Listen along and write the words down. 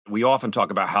we often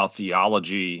talk about how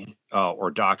theology or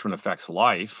doctrine affects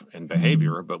life and Mhm.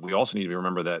 behavior, but we also need to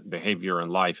remember that behavior and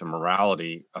life and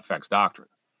morality affects doctrine.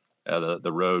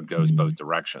 The road goes both Mhm.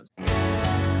 directions.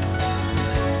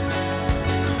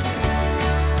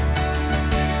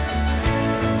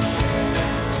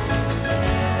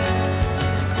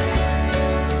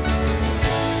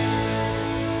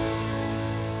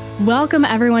 Welcome,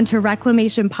 everyone, to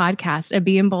Reclamation Podcast, a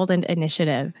Be Emboldened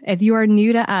initiative. If you are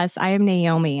new to us, I am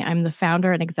Naomi. I'm the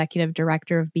founder and executive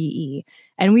director of BE,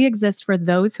 and we exist for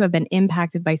those who have been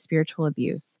impacted by spiritual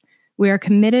abuse. We are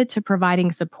committed to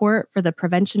providing support for the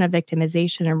prevention of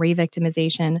victimization and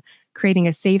re-victimization, creating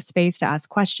a safe space to ask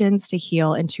questions, to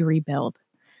heal, and to rebuild.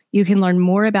 You can learn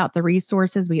more about the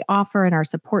resources we offer and our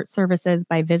support services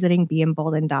by visiting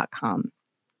beemboldened.com.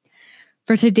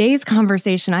 For today's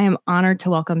conversation, I am honored to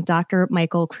welcome Dr.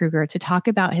 Michael Krueger to talk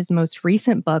about his most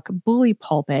recent book, Bully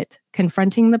Pulpit: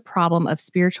 Confronting the Problem of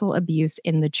Spiritual Abuse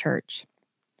in the Church.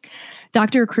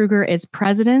 Dr. Krueger is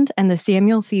president and the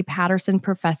Samuel C. Patterson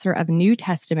Professor of New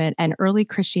Testament and Early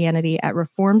Christianity at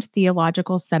Reformed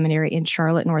Theological Seminary in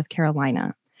Charlotte, North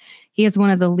Carolina. He is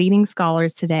one of the leading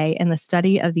scholars today in the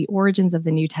study of the origins of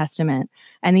the New Testament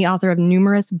and the author of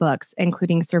numerous books,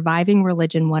 including Surviving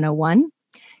Religion 101,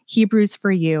 Hebrews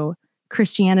for You,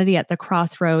 Christianity at the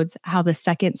Crossroads: How the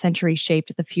Second Century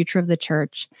Shaped the Future of the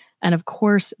Church, and of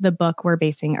course, the book we're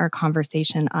basing our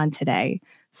conversation on today.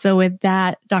 So with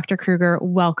that, Dr. Krueger,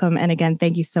 welcome. And again,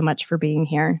 thank you so much for being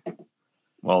here.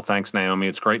 Well, thanks, Naomi.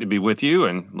 It's great to be with you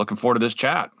and looking forward to this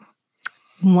chat.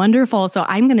 Wonderful. So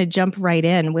I'm going to jump right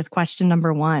in with question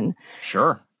number one.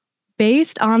 Sure.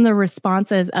 Based on the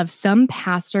responses of some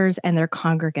pastors and their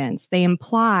congregants, they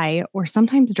imply or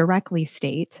sometimes directly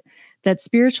state that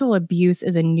spiritual abuse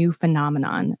is a new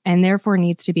phenomenon and therefore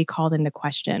needs to be called into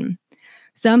question.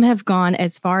 Some have gone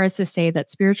as far as to say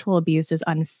that spiritual abuse is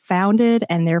unfounded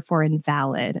and therefore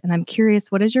invalid. And I'm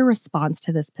curious, what is your response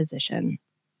to this position?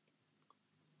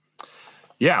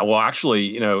 Yeah, well,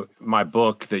 actually, my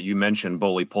book that you mentioned,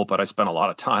 Bully Pulpit, I spent a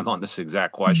lot of time on this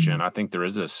exact question. Mhm. I think there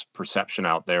is this perception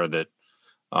out there that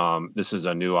this is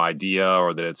a new idea,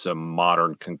 or that it's a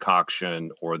modern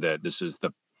concoction, or that this is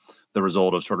the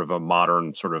result of sort of a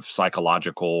modern sort of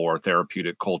psychological or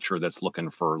therapeutic culture that's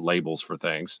looking for labels for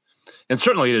things. And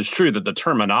certainly it is true that the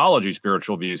terminology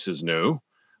spiritual abuse is new.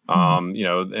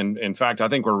 Mhm. And in fact, I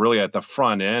think we're really at the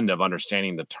front end of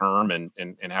understanding the term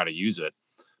and how to use it.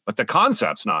 But the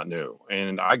concept's not new.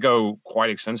 And I go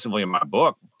quite extensively in my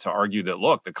book to argue that,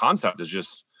 look, the concept is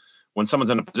just when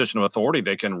someone's in a position of authority,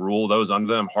 they can rule those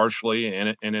under them harshly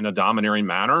and in a domineering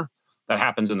manner. That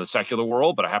happens in the secular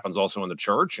world, but it happens also in the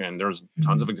church. And there's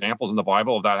tons of Mhm. examples in the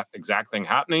Bible of that exact thing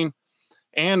happening.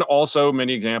 And also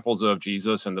many examples of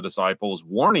Jesus and the disciples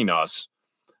warning us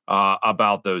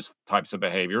about those types of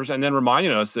behaviors, and then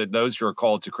reminding us that those who are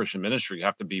called to Christian ministry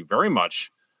have to be very much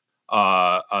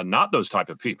not those type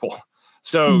of people.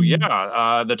 So yeah,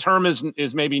 Mhm. the term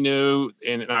is maybe new,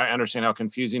 and I understand how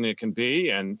confusing it can be,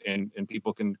 and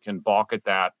people can balk at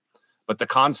that. But the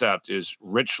concept is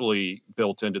richly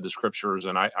built into the scriptures,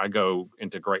 and I go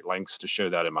into great lengths to show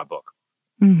that in my book.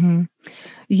 Mhm.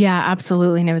 Yeah,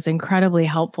 absolutely. And it was incredibly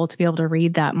helpful to be able to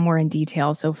read that more in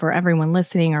detail. So, for everyone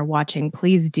listening or watching,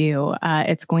 please do.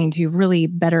 It's going to really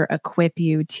better equip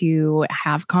you to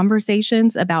have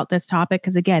conversations about this topic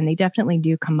because, again, they definitely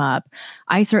do come up.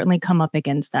 I certainly come up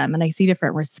against them, and I see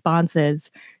different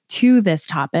responses to this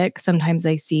topic. Sometimes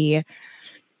I see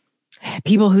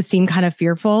people who seem kind of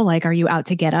fearful, like, are you out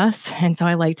to get us? And so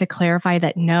I like to clarify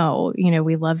that no,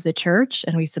 we love the church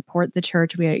and we support the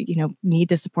church. We, need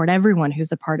to support everyone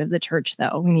who's a part of the church,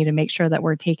 though. We need to make sure that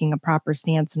we're taking a proper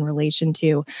stance in relation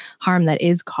to harm that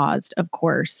is caused, of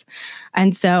course.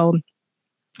 And so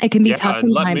it can be Yeah, tough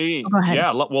and sometimes. Oh, go ahead.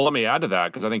 well, let me add to that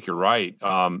because I think you're right.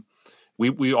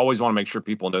 We always want to make sure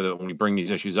people know that when we bring these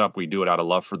issues up, we do it out of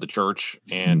love for the church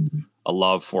and Mhm. a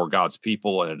love for God's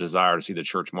people and a desire to see the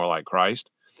church more like Christ.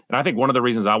 And I think one of the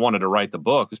reasons I wanted to write the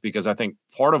book is because I think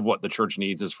part of what the church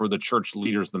needs is for the church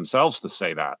leaders themselves to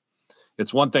say that.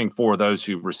 It's one thing for those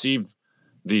who've received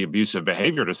the abusive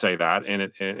behavior to say that,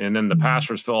 and then the Mhm.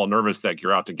 pastors feel all nervous that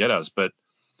you're out to get us. But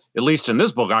at least in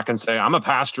this book, I can say I'm a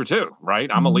pastor too,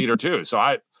 right? I'm a leader Mhm. too. So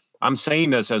I'm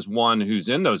saying this as one who's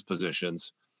in those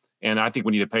positions, and I think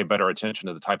we need to pay better attention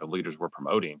to the type of leaders we're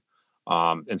promoting.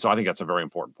 And so I think that's a very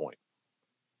important point.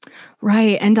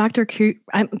 Right. And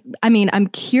I'm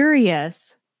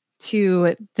curious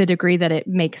to the degree that it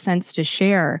makes sense to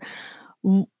share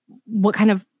w- what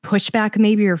kind of pushback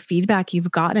maybe or feedback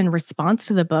you've gotten in response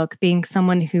to the book, being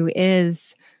someone who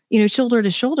is, shoulder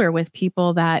to shoulder with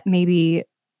people that maybe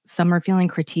some are feeling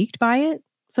critiqued by it,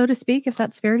 so to speak, if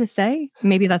that's fair to say.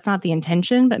 Maybe that's not the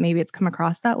intention, but maybe it's come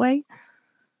across that way.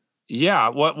 Yeah,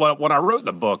 when I wrote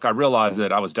the book, I realized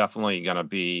that I was definitely going to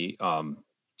be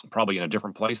probably in a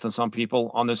different place than some people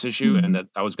on this issue, and Mhm. that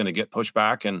I was going to get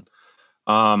pushback. And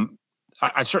um,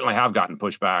 I certainly have gotten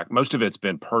pushback. Most of it's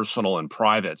been personal and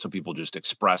private, so people just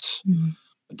express Mhm.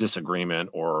 disagreement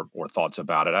or thoughts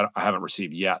about it. I haven't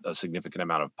received yet a significant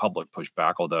amount of public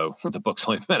pushback, although the book's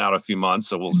only been out a few months,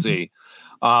 so we'll Mhm. see.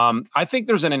 I think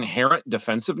there's an inherent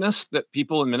defensiveness that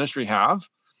people in ministry have.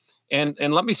 And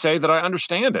let me say that I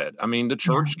understand it. I mean, the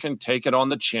Yeah. church can take it on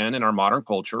the chin in our modern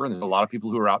culture, and there's a lot of people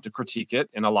who are out to critique it,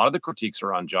 and a lot of the critiques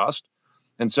are unjust.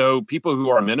 And so people who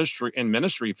are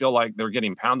ministry feel like they're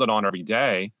getting pounded on every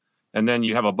day. And then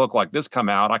you have a book like this come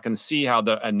out. I can see how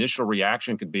the initial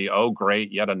reaction could be, "Oh,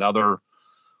 great, yet another,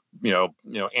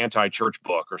 anti-church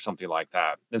book or something like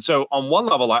that." And so on one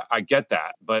level, I get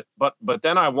that, but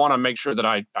then I want to make sure that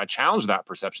I challenge that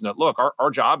perception that look,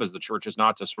 our job as the church is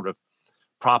not to sort of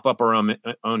prop up our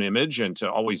own image and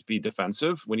to always be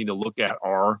defensive. We need to look at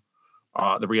our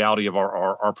the reality of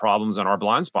our problems and our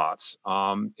blind spots.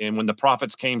 And when the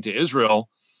prophets came to Israel,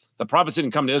 the prophets didn't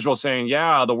come to Israel saying,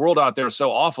 "Yeah, the world out there is so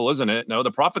awful, isn't it?" No,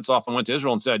 the prophets often went to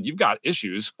Israel and said, "You've got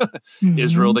issues,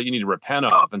 Israel, Mhm. that you need to repent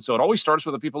of." And so it always starts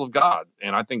with the people of God.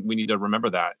 And I think we need to remember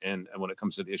that. And when it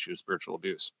comes to the issue of spiritual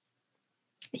abuse.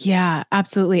 Yeah,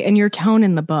 absolutely. And your tone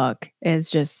in the book is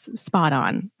just spot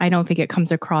on. I don't think it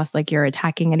comes across like you're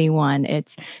attacking anyone.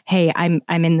 It's, "Hey, I'm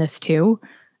in this too,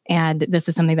 and this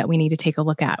is something that we need to take a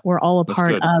look at. We're all a That's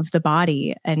part good. of the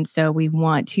body, and so we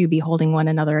want to be holding one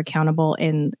another accountable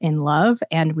in love,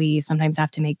 and we sometimes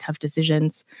have to make tough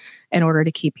decisions in order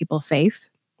to keep people safe."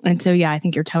 And so yeah, I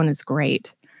think your tone is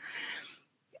great.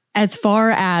 As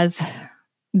far as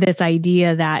this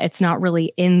idea that it's not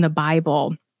really in the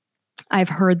Bible, I've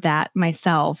heard that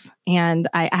myself, and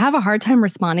I have a hard time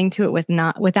responding to it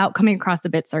without coming across a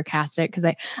bit sarcastic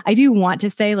because I do want to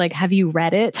say, like, "Have you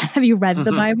read it? Have you read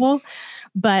the Bible?"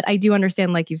 But I do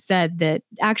understand, like you said, that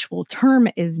the actual term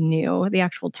is new. The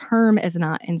actual term is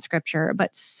not in Scripture,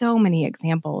 but so many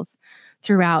examples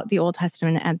throughout the Old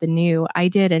Testament and the New. I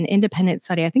did an independent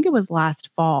study, I think it was last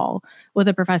fall, with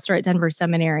a professor at Denver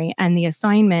Seminary, and the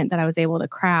assignment that I was able to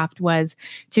craft was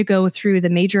to go through the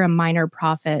major and minor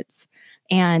prophets,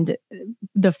 and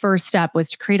the first step was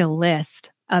to create a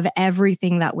list of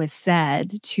everything that was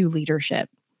said to leadership.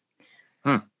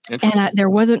 Hmm. And Interesting. there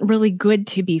wasn't really good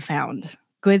to be found.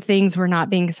 Good things were not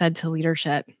being said to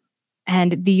leadership.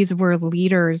 And these were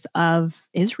leaders of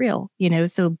Israel,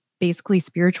 so basically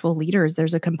spiritual leaders.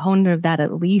 There's a component of that,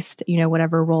 at least,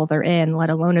 whatever role they're in, let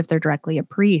alone if they're directly a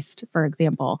priest, for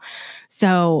example.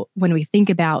 So when we think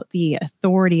about the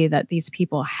authority that these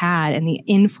people had and the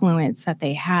influence that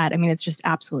they had, I mean, it's just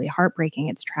absolutely heartbreaking.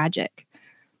 It's tragic.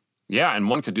 Yeah, and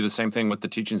one could do the same thing with the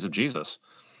teachings of Jesus.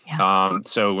 Yeah.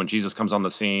 So when Jesus comes on the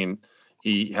scene,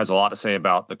 he has a lot to say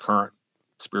about the current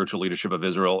spiritual leadership of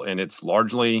Israel, and it's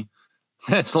largely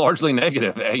it's largely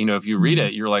negative. If you read Mhm.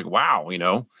 it, you're like, wow,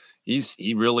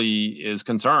 he really is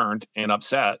concerned and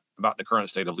upset about the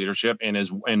current state of leadership, and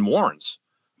warns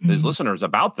his Mhm. listeners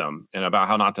about them and about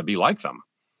how not to be like them.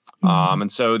 Mhm.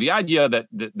 And so the idea that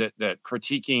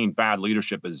critiquing bad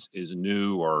leadership is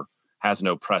new or has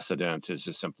no precedent is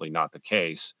just simply not the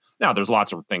case. Now, there's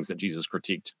lots of things that Jesus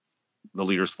critiqued the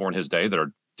leaders for in his day that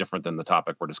are different than the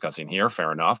topic we're discussing here.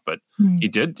 Fair enough, but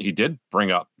Mhm. he did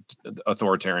bring up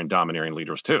authoritarian, domineering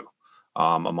leaders too,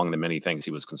 among the many things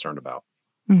he was concerned about.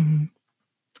 Mhm.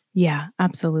 Yeah,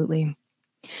 absolutely.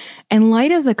 In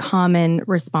light of the common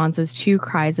responses to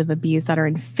cries of abuse that are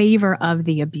in favor of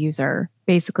the abuser,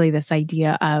 basically this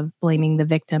idea of blaming the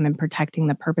victim and protecting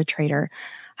the perpetrator,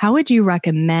 how would you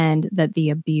recommend that the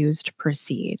abused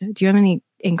proceed? Do you have any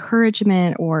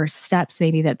encouragement or steps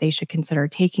maybe that they should consider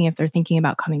taking if they're thinking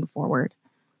about coming forward?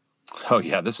 Oh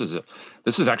yeah, this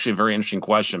is actually a very interesting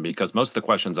question because most of the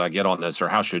questions I get on this are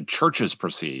how should churches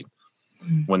proceed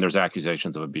Mm. when there's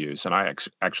accusations of abuse, and I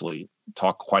actually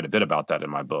talk quite a bit about that in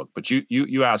my book. But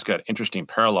you ask an interesting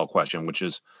parallel question, which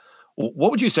is, what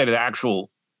would you say to the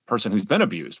actual person who's been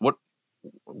abused? What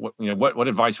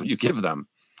advice would you give them?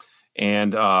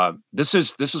 And this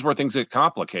is where things get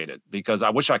complicated because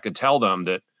I wish I could tell them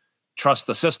that trust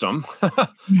the system,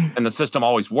 Mm. and the system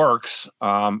always works.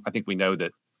 I think we know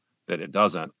that it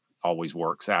doesn't always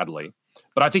work, sadly.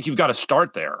 But I think you've got to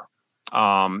start there.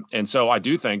 And so I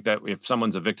do think that if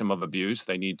someone's a victim of abuse,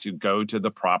 they need to go to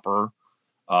the proper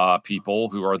people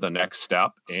who are the next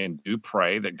step and do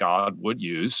pray that God would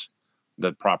use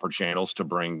the proper channels to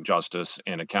bring justice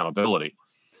and accountability.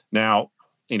 Now,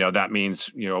 that means,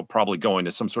 probably going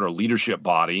to some sort of leadership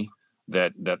body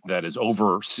that is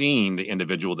overseeing the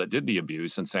individual that did the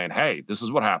abuse and saying, hey, this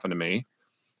is what happened to me,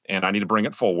 and I need to bring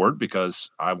it forward because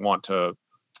I want to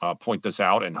point this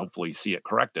out and hopefully see it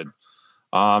corrected.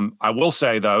 I will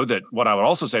say, though, that what I would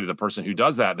also say to the person who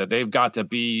does that they've got to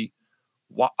be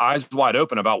eyes wide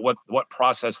open about what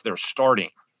process they're starting.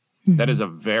 That is a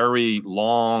very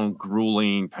long,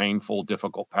 grueling, painful,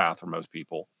 difficult path for most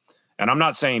people. And I'm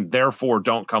not saying, therefore,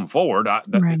 don't come forward.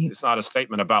 Right. It's not a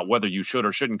statement about whether you should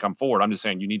or shouldn't come forward. I'm just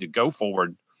saying you need to go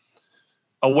forward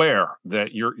aware that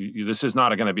this is not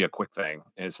going to be a quick thing.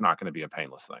 And it's not going to be a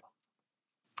painless thing.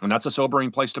 And that's a sobering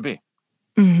place to be.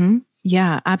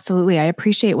 Yeah, absolutely. I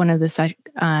appreciate one of the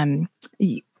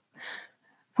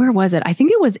where was it? I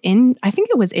think it was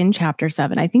in chapter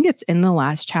 7. I think it's in the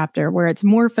last chapter where it's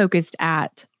more focused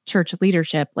at church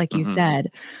leadership, like you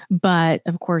said. But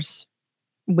of course,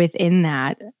 within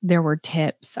that, there were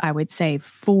tips, I would say,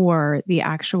 for the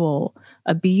actual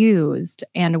abused.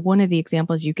 And one of the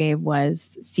examples you gave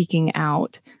was seeking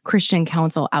out Christian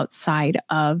counsel outside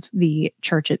of the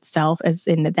church itself, as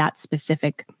in that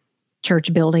specific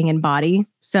church building and body.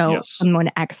 So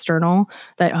someone external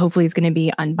that hopefully is going to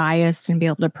be unbiased and be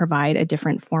able to provide a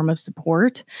different form of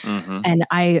support. And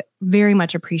I very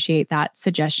much appreciate that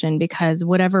suggestion, because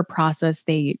whatever process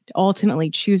they ultimately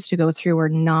choose to go through or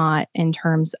not in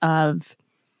terms of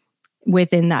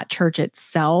within that church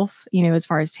itself, as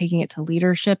far as taking it to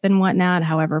leadership and whatnot,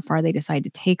 however far they decide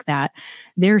to take that,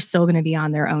 they're still going to be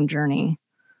on their own journey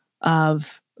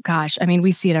of, gosh, I mean,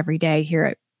 we see it every day here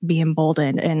at Be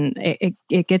Emboldened, and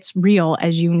it gets real,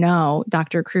 as you know,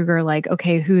 Dr. Krueger, like,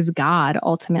 okay, who's God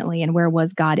ultimately, and where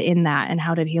was God in that, and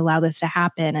how did he allow this to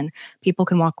happen? And people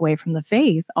can walk away from the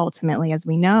faith ultimately, as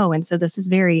we know. And so this is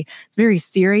very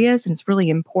serious, and it's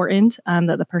really important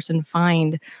that the person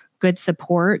find good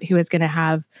support who is going to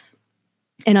have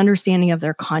an understanding of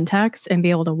their context and be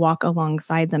able to walk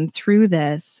alongside them through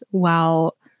this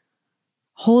while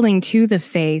holding to the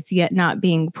faith, yet not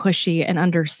being pushy, and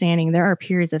understanding there are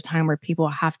periods of time where people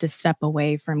have to step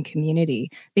away from community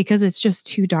because it's just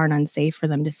too darn unsafe for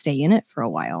them to stay in it for a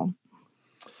while.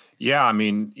 Yeah, I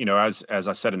mean, as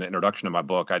I said in the introduction of my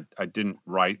book, I didn't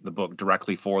write the book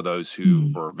directly for those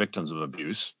who were victims of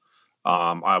abuse.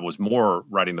 I was more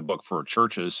writing the book for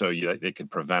churches so they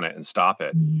could prevent it and stop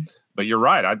it. But you're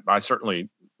right. I certainly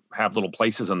have little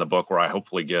places in the book where I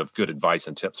hopefully give good advice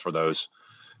and tips for those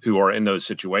who are in those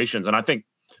situations. And I think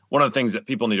one of the things that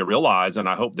people need to realize, and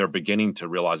I hope they're beginning to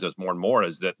realize this more and more,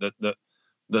 is that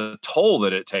the toll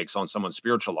that it takes on someone's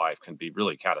spiritual life can be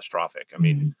really catastrophic. I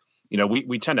mean,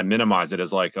 we tend to minimize it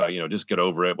as like, just get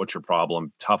over it. What's your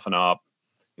problem? Toughen up.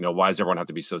 Why does everyone have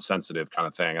to be so sensitive, kind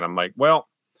of thing? And I'm like, well,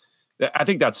 I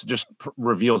think that's just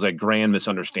reveals a grand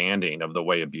misunderstanding of the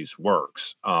way abuse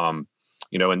works. In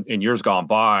years gone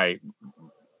by,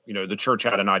 the church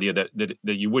had an idea that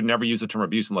you would never use the term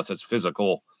abuse unless it's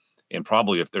physical, and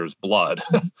probably if there's blood.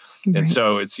 And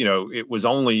so it was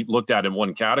only looked at in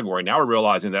one category. Now we're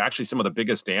realizing that actually some of the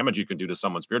biggest damage you can do to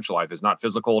someone's spiritual life is not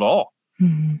physical at all.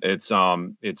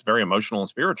 It's very emotional and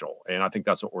spiritual. And I think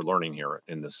that's what we're learning here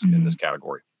in this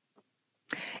category.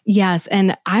 Yes.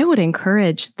 And I would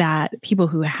encourage that people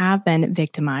who have been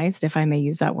victimized, if I may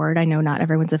use that word, I know not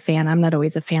everyone's a fan. I'm not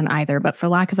always a fan either, but for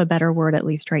lack of a better word, at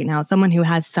least right now, someone who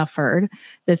has suffered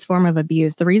this form of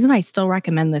abuse, the reason I still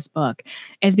recommend this book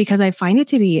is because I find it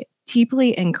to be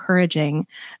deeply encouraging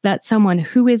that someone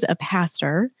who is a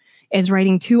pastor is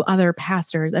writing to other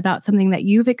pastors about something that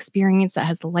you've experienced that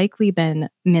has likely been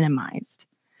minimized.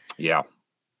 Yeah.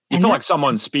 You feel like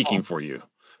someone's speaking for you.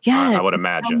 Yeah, I would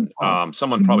imagine.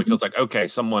 Someone probably feels like, okay,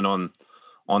 someone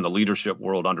on the leadership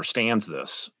world understands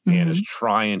this and is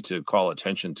trying to call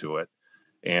attention to it.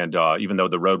 And even though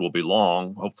the road will be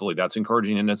long, hopefully that's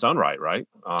encouraging in its own right?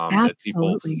 That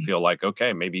people feel like,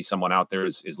 okay, maybe someone out there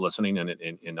is listening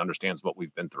and understands what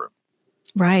we've been through.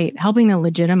 Right. Helping to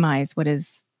legitimize what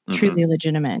is truly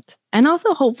legitimate. And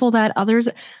also hopeful that others,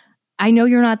 I know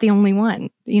you're not the only one.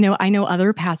 I know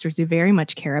other pastors who very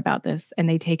much care about this and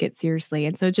they take it seriously.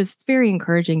 And so it's very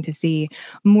encouraging to see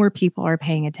more people are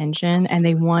paying attention and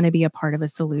they want to be a part of a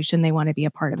solution. They want to be a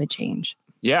part of a change.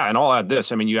 Yeah. And I'll add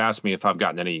this. I mean, you asked me if I've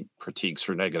gotten any critiques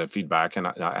or negative feedback, and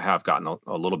I have gotten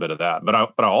a little bit of that. But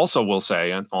I also will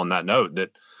say on that note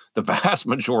that the vast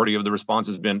majority of the response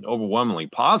has been overwhelmingly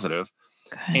positive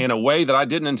in a way that I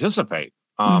didn't anticipate.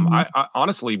 I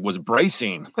honestly was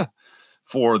bracing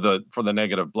for the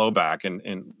negative blowback,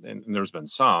 and there's been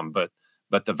some, but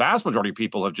the vast majority of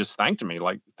people have just thanked me,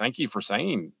 like, thank you for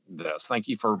saying this, thank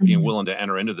you for being willing to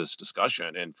enter into this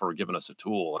discussion and for giving us a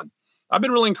tool. And I've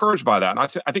been really encouraged by that, and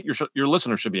I think your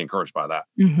listeners should be encouraged by that.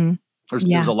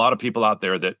 There's a lot of people out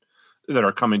there that that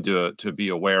are coming to be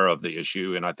aware of the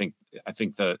issue. And I think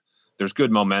that there's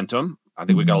good momentum. I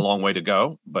think we got a Mhm. long way to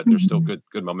go, but there's still Mhm.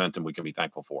 good momentum we can be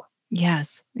thankful for.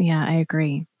 Yes. Yeah, I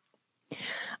agree.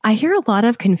 I hear a lot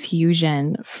of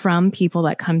confusion from people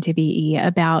that come to BE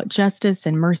about justice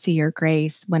and mercy or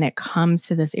grace when it comes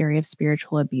to this area of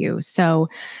spiritual abuse. So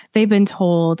they've been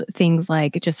told things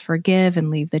like just forgive and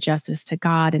leave the justice to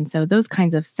God. And so those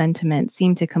kinds of sentiments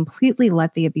seem to completely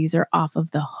let the abuser off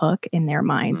of the hook in their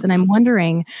minds. And Hmm. I'm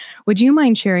wondering, would you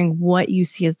mind sharing what you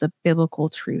see as the biblical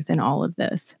truth in all of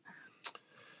this?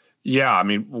 Yeah, I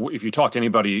mean, if you talk to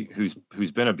anybody who's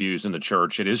been abused in the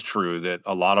church, it is true that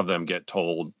a lot of them get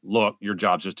told, "Look, your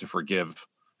job's just to forgive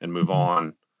and move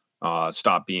Mhm. on.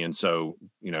 Stop being so,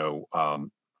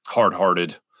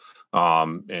 hard-hearted,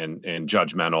 and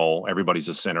judgmental. Everybody's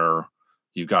a sinner.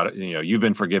 You've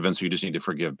been forgiven, so you just need to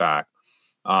forgive back."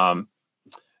 Um,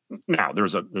 Now,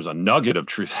 there's a nugget of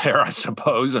truth there, I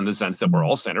suppose, in the sense that we're Mhm.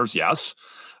 all sinners, yes,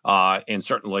 and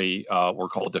certainly we're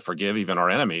called to forgive even our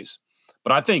enemies.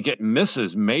 But I think it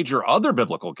misses major other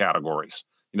biblical categories.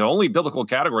 Only biblical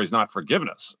category is not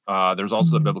forgiveness. There's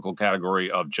also the Mhm. biblical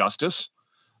category of justice.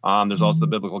 There's also the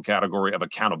Mhm. biblical category of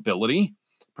accountability,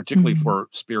 particularly Mhm. for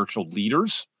spiritual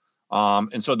leaders.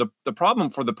 And so the problem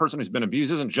for the person who's been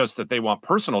abused isn't just that they want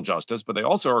personal justice, but they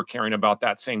also are caring about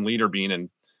that same leader being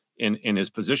in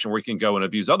his position where he can go and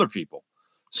abuse other people.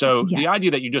 So Yeah. the idea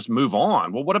that you just move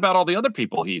on, well, what about all the other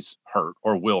people he's hurt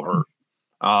or will hurt?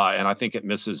 And I think it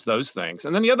misses those things.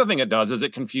 And then the other thing it does is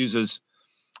it confuses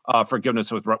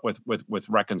forgiveness with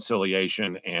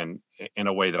reconciliation, and in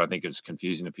a way that I think is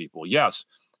confusing to people. Yes,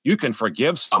 you can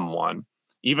forgive someone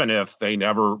even if they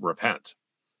never repent.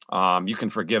 You can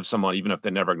forgive someone even if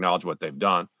they never acknowledge what they've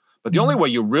done. But the only Mhm. way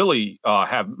you really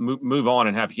move on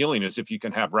and have healing is if you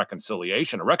can have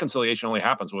reconciliation. And reconciliation only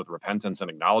happens with repentance and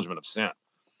acknowledgement of sin.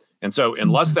 And so,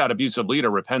 unless Mhm. that abusive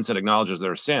leader repents and acknowledges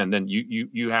their sin, then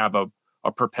you have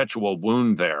a perpetual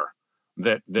wound there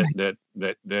Right.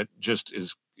 that just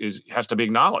is has to be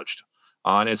acknowledged.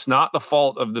 And it's not the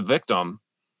fault of the victim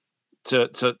to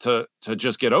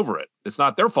just get over it. It's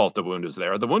not their fault the wound is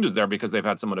there. The wound is there because they've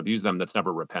had someone abuse them that's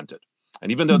never repented.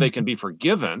 And even though they can Mhm. be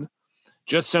forgiven,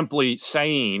 just simply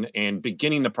saying and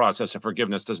beginning the process of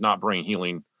forgiveness does not bring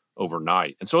healing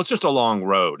overnight. And so it's just a long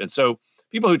road. And so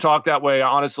people who talk that way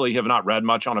honestly have not read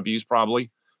much on abuse, probably,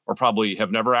 or probably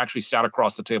have never actually sat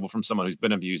across the table from someone who's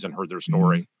been abused and heard their Mhm.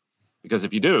 story. Because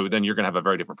if you do, then you're going to have a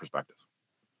very different perspective.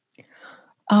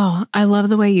 Oh, I love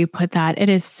the way you put that. It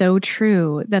is so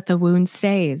true that the wound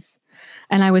stays.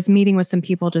 And I was meeting with some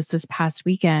people just this past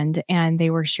weekend, and they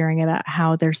were sharing about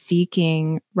how they're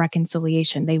seeking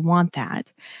reconciliation. They want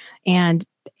that. And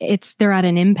they're at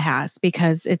an impasse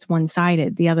because it's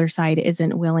one-sided. The other side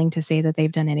isn't willing to say that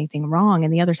they've done anything wrong,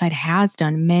 and the other side has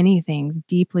done many things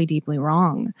deeply, deeply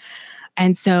wrong.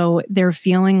 And so they're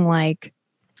feeling like,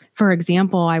 for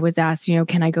example, I was asked,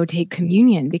 can I go take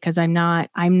communion because I'm not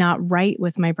right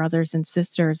with my brothers and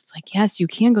sisters. It's like, yes, you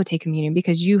can go take communion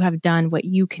because you have done what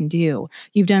you can do.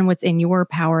 You've done what's in your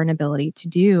power and ability to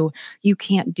do. You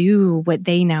can't do what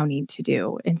they now need to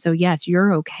do. And so yes,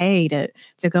 you're okay to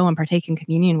go and partake in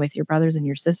communion with your brothers and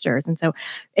your sisters. And so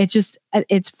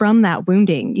it's from that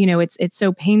wounding. It's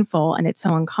so painful and it's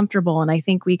so uncomfortable, and I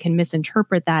think we can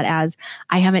misinterpret that as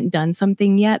I haven't done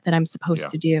something yet that I'm supposed Yeah.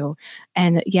 to do.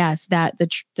 And yes, that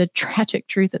the tragic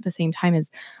truth at the same time is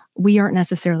we aren't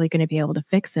necessarily going to be able to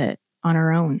fix it on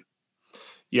our own.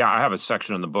 Yeah, I have a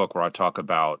section in the book where I talk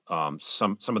about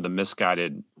some of the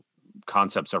misguided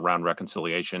concepts around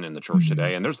reconciliation in the church Mhm.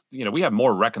 today. And we have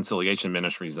more reconciliation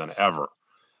ministries than ever,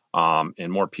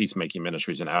 and more peacemaking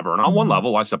ministries than ever. And on one Mhm.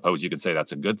 level, I suppose you could say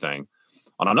that's a good thing.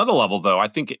 On another level, though, I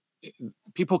think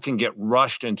people can get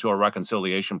rushed into a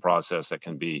reconciliation process that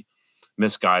can be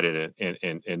misguided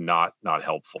and not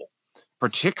helpful,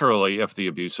 particularly if the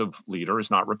abusive leader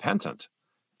is not repentant.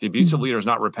 If the abusive Mhm. leader is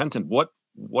not repentant,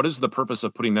 what is the purpose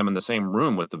of putting them in the same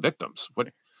room with the victims?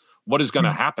 What is going to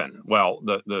Right. happen? Well,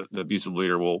 the abusive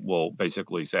leader will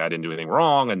basically say, I didn't do anything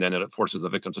wrong. And then it forces the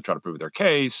victims to try to prove their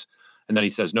case. And then he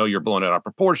says, no, you're blowing it out of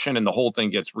proportion. And the whole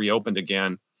thing gets reopened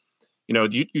again.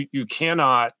 You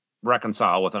cannot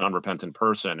reconcile with an unrepentant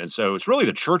person. And so it's really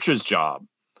the church's job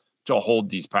to hold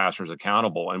these pastors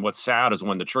accountable. And what's sad is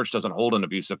when the church doesn't hold an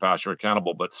abusive pastor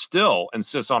accountable, but still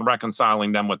insists on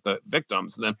reconciling them with the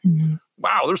victims, then Mhm.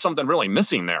 wow, there's something really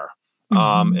missing there.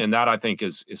 Mhm. And that I think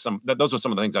is those are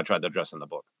some of the things I tried to address in the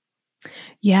book.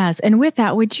 Yes, and with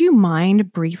that, would you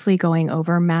mind briefly going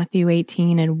over Matthew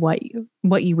 18 and what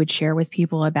you would share with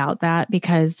people about that?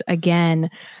 Because again,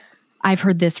 I've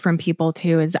heard this from people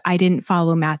too, is I didn't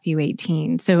follow Matthew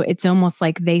 18. So it's almost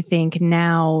like they think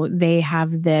now they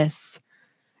have this,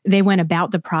 they went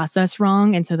about the process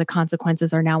wrong. And so the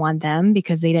consequences are now on them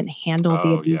because they didn't handle the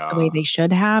Oh, abuse the way yeah. they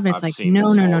should have. It's I've like, seen no,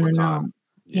 this no, no, all no, the no. time.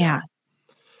 Yeah. Yeah.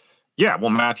 Yeah. Well,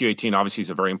 Matthew 18 obviously is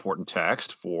a very important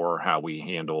text for how we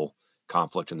handle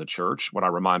conflict in the church. What I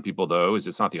remind people, though, is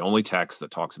it's not the only text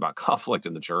that talks about conflict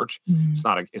in the church. Mhm.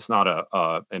 It's not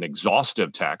an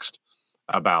exhaustive text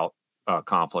about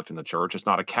conflict in the church. It's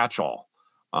not a catch-all.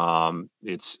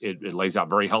 It lays out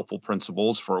very helpful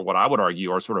principles for what I would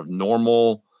argue are sort of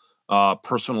normal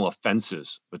personal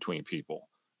offenses between people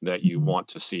that you Mhm. want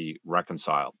to see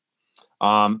reconciled.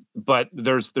 But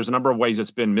there's a number of ways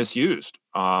it's been misused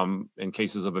in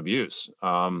cases of abuse.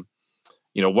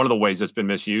 One of the ways it's been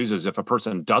misused is if a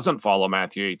person doesn't follow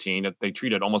Matthew 18, they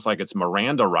treat it almost like it's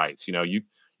Miranda rights. Now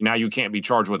you can't be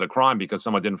charged with a crime because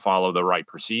someone didn't follow the right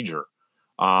procedure.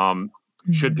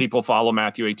 Should Mhm. people follow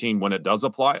Matthew 18 when it does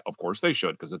apply? Of course they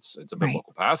should, because it's a Right.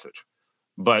 biblical passage.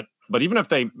 But even if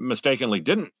they mistakenly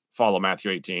didn't follow Matthew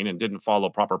 18 and didn't follow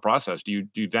proper process, do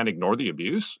you then ignore the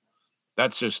abuse?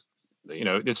 That's just,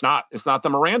 it's not the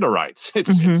Miranda rights.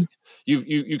 It's Mhm.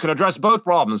 you can address both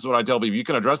problems. Is what I tell people. You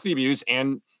can address the abuse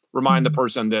and remind the Mhm.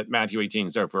 person that Matthew 18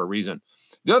 is there for a reason.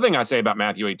 The other thing I say about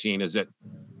Matthew 18 is that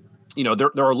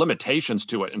there are limitations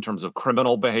to it in terms of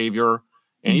criminal behavior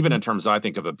and even in Mhm. terms, I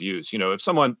think, of abuse. If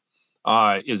someone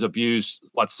is abused,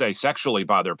 let's say sexually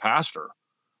by their pastor,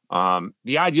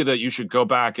 the idea that you should go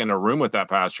back in a room with that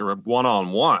pastor one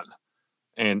on one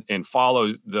and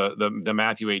follow the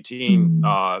Matthew 18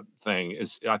 Mhm. thing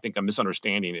is, I think, a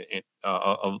misunderstanding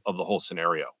of the whole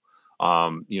scenario.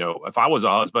 If I was a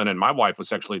husband and my wife was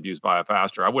sexually abused by a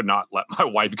pastor, I would not let my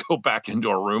wife go back into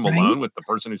a room Right? alone with the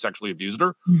person who sexually abused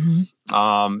her. Mhm.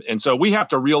 And so we have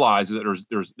to realize that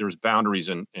there's boundaries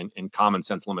and common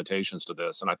sense limitations to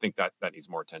this, and I think that needs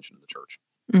more attention in the church.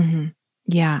 Mhm.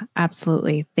 Yeah,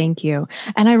 absolutely. Thank you.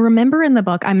 And I remember in the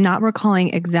book, I'm not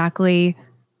recalling exactly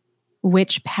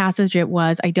which passage it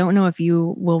was. I don't know if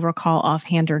you will recall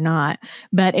offhand or not,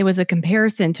 but it was a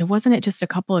comparison to, wasn't it just a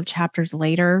couple of chapters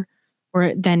later?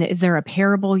 Or then is there a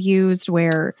parable used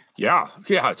where Yeah,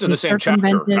 it's in they the same chapter,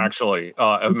 circumvented? actually,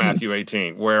 of Okay. Matthew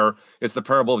 18, where it's the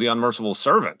parable of the unmerciful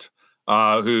servant,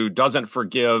 who doesn't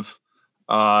forgive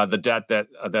the debt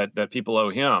that people owe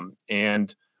him.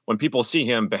 And when people see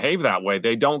him behave that way,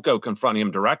 they don't go confront him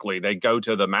directly. They go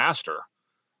to the master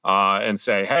and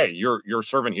say, "Hey, your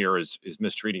servant here is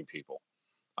mistreating people."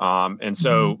 And Mhm.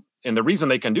 so, and the reason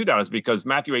they can do that is because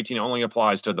Matthew 18 only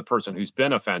applies to the person who's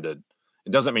been offended.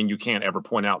 It doesn't mean you can't ever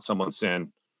point out someone's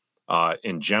sin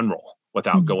in general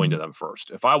without going to Mhm. them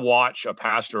first. If I watch a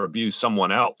pastor abuse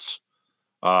someone else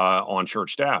on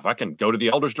church staff, I can go to the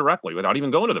elders directly without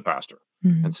even going to the pastor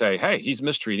and Mhm. say, "Hey, he's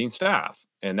mistreating staff,"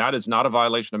 and that is not a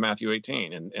violation of Matthew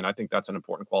 18. And I think that's an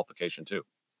important qualification too.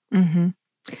 Mhm.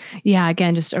 Yeah,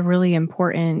 again, just a really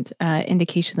important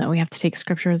indication that we have to take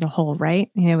scripture as a whole, right?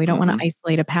 We don't want to Hmm.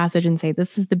 isolate a passage and say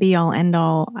this is the be all end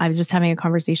all. I was just having a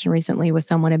conversation recently with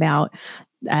someone about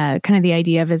kind of the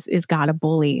idea of is God a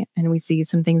bully? And we see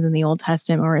some things in the Old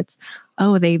Testament where it's,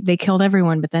 oh, they killed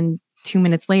everyone, but then 2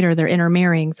 minutes later they're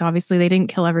intermarrying. So obviously they didn't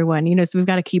kill everyone. So we've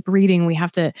got to keep reading. We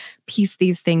have to piece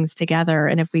these things together.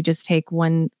 And if we just take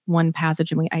one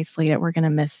passage and we isolate it, we're going to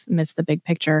miss the big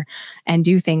picture and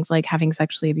do things like having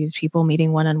sexually abused people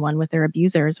meeting one on one with their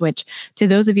abusers. Which, to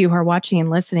those of you who are watching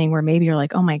and listening, where maybe you're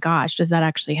like, oh my gosh, does that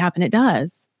actually happen? It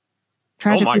does. Oh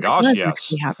my Tragically, that gosh, does yes.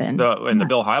 actually happen. In the Yeah.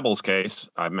 Bill Hybels case,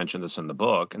 I mentioned this in the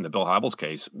book. In the Bill Hybels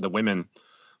case, the women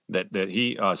that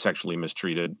he sexually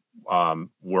mistreated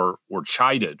were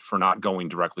chided for not going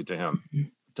directly to him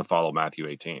Mhm. to follow Matthew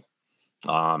 18.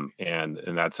 And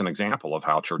that's an example of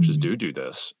how churches Mhm. do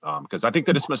this, because I think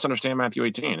that it's misunderstand Matthew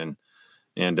 18,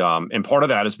 and part of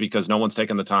that is because no one's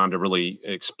taken the time to really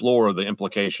explore the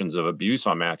implications of abuse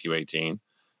on Matthew 18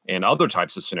 and other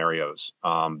types of scenarios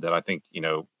that I think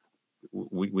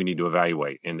we need to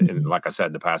evaluate. And Mhm. like I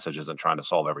said, the passage isn't trying to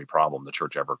solve every problem the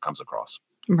church ever comes across.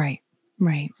 Right.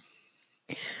 Right.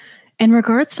 In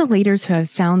regards to leaders who have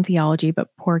sound theology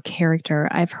but poor character,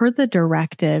 I've heard the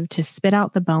directive to spit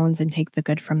out the bones and take the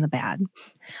good from the bad.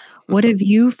 What have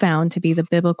you found to be the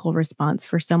biblical response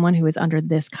for someone who is under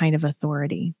this kind of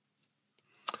authority?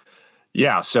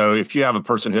 Yeah. So if you have a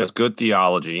person who has good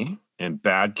theology and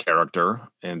bad character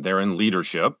and they're in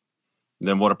leadership,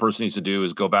 then what a person needs to do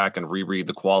is go back and reread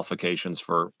the qualifications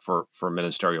for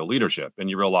ministerial leadership,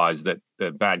 and you realize that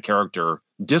bad character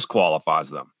disqualifies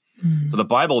them. So Mhm. the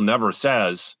Bible never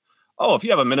says, "Oh, if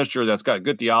you have a minister that's got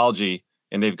good theology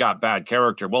and they've got bad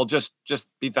character, well, just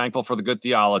be thankful for the good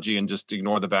theology and just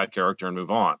ignore the bad character and move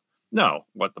on." No,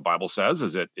 what the Bible says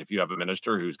is that if you have a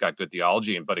minister who's got good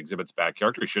theology but exhibits bad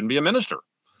character, he shouldn't be a minister.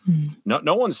 Mm.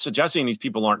 No one's suggesting these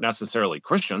people aren't necessarily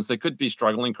Christians. They could be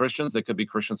struggling Christians. They could be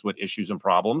Christians with issues and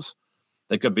problems.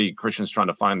 They could be Christians trying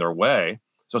to find their way.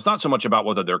 So it's not so much about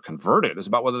whether they're converted, it's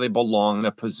about whether they belong in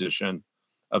a position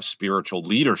of spiritual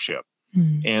leadership.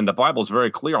 Mm. And the Bible is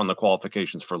very clear on the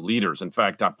qualifications for leaders. In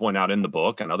fact, I point out in the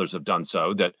book, and others have done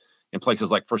so, that in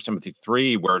places like 1 Timothy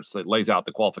 3, where it lays out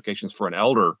the qualifications for an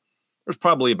elder, there's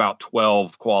probably about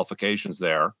 12 qualifications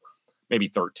there, maybe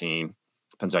 13,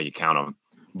 depends how you count them.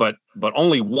 But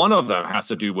only one of them has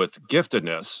to do with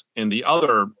giftedness, and the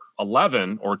other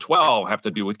 11 or 12 have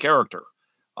to do with character.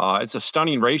 It's a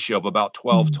stunning ratio of about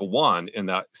 12 Mm. to 1 in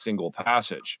that single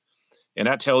passage. And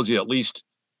that tells you at least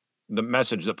the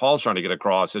message that Paul's trying to get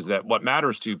across is that what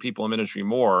matters to people in ministry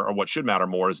more, or what should matter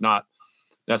more, is not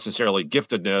necessarily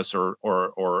giftedness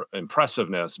or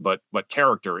impressiveness, but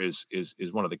character is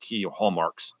one of the key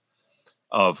hallmarks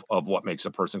of what makes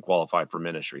a person qualified for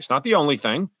ministry. It's not the only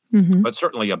thing, Mhm. but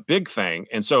certainly a big thing.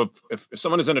 And so if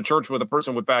someone is in a church with a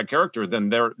person with bad character, then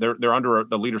they're under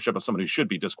the leadership of someone who should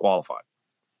be disqualified.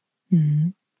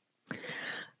 Mhm.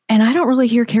 And I don't really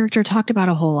hear character talked about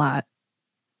a whole lot.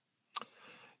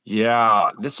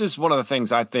 Yeah, this is one of the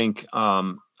things I think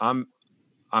I'm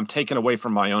taken away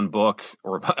from my own book,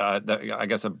 or I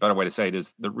guess a better way to say it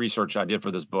is the research I did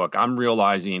for this book. I'm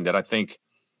realizing that I think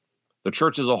the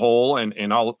church as a whole,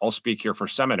 and I'll speak here for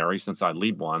seminaries since I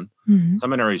lead one. Mhm.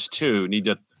 Seminaries too need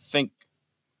to think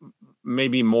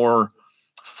maybe more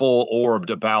full-orbed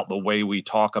about the way we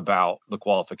talk about the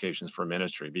qualifications for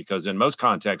ministry, because in most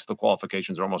contexts, the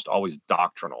qualifications are almost always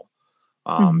doctrinal.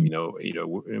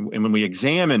 Mhm. And when we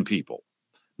examine people,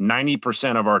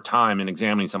 90% of our time in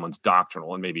examining someone's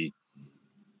doctrinal, and maybe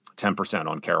 10%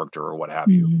 on character or what have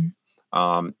you.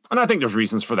 Mhm. And I think there's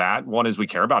reasons for that. One is we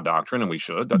care about doctrine, and we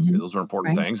should. Mhm. Those are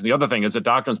important Right. things. The other thing is that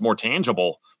doctrine is more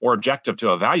tangible, more objective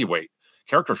to evaluate.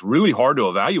 Character is really hard to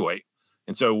evaluate,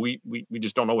 and so we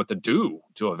just don't know what to do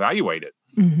to evaluate it.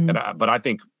 Mhm. But I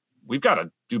think we've got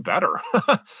to do better.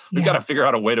 We've got Yeah. to figure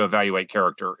out a way to evaluate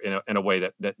character in a way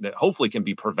that hopefully can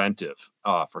be preventive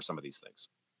for some of these things.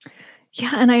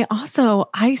 Yeah, and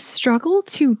I struggle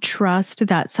to trust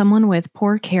that someone with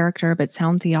poor character but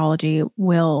sound theology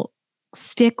will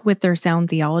stick with their sound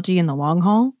theology in the long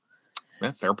haul.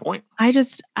 Yeah, fair point.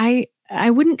 I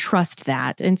wouldn't trust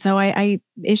that. And so I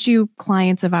issue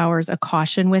clients of ours a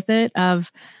caution with it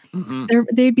of Hmm.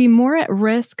 they'd be more at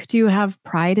risk to have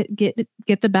pride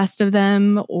get the best of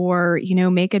them, or,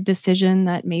 make a decision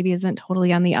that maybe isn't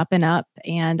totally on the up and up.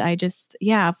 And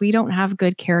yeah, if we don't have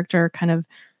good character kind of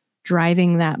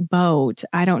driving that boat,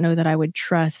 I don't know that I would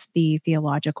trust the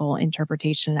theological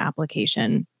interpretation and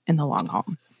application in the long haul.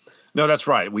 No, that's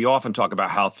right. We often talk about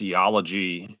how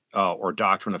theology or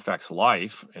doctrine affects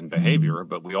life and Mhm. behavior,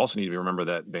 but we also need to remember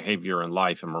that behavior and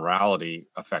life and morality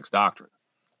affects doctrine.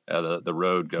 The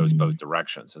road goes both Mhm.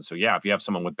 directions, and so yeah, if you have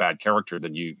someone with bad character,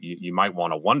 then you might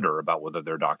want to wonder about whether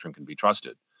their doctrine can be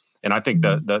trusted. And I think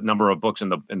Mhm. the number of books in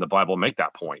the Bible make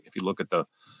that point. If you look at the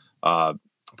uh,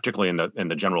 particularly in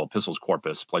the general epistles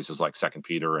corpus, places like Second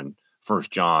Peter and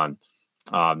First John,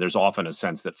 there's often a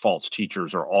sense that false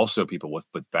teachers are also people with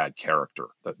bad character.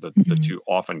 The Mhm. two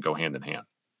often go hand in hand.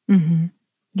 Mhm.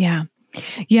 Yeah.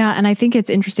 Yeah, and I think it's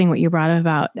interesting what you brought up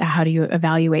about how do you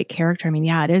evaluate character. I mean,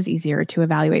 yeah, it is easier to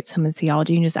evaluate someone's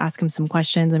theology and just ask them some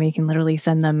questions. I mean, you can literally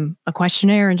send them a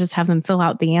questionnaire and just have them fill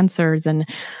out the answers.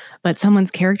 But someone's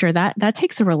character, that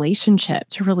takes a relationship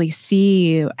to really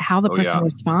see how the Oh person yeah.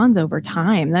 responds over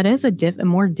time. That is a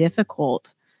more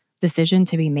difficult decision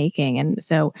to be making. And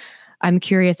so I'm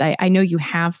curious, I know you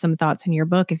have some thoughts in your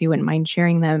book, if you wouldn't mind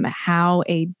sharing them, how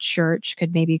a church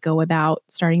could maybe go about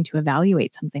starting to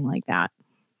evaluate something like that.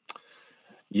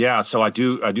 Yeah, so I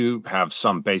do have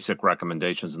some basic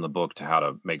recommendations in the book to how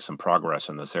to make some progress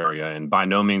in this area. And by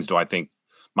no means do I think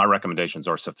my recommendations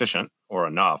are sufficient or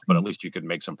enough, but at Mm. least you could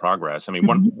make some progress. I mean,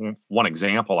 Mhm. one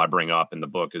example I bring up in the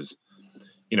book is,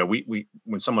 we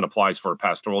when someone applies for a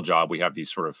pastoral job, we have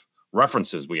these sort of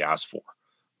references we ask for.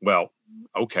 Well,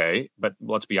 okay, but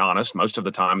let's be honest, most of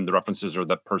the time the references are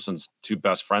the person's two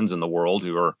best friends in the world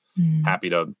who are Mm. happy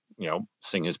to,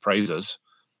 sing his praises.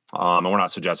 And we're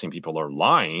not suggesting people are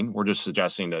lying. We're just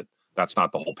suggesting that that's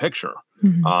not the whole picture.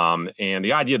 Mhm. And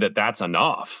the idea that that's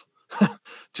enough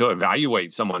to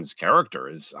evaluate someone's character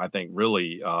is, I think,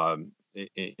 really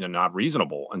not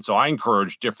reasonable. And so I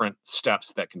encourage different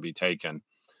steps that can be taken.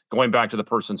 Going back to the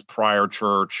person's prior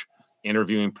church,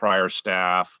 interviewing prior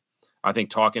staff. I think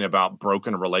talking about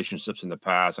broken relationships in the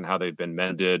past and how they've been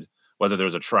mended, whether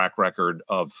there's a track record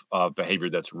of behavior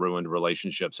that's ruined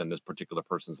relationships in this particular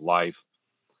person's life.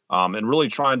 and really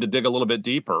trying to dig a little bit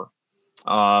deeper.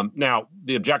 Now,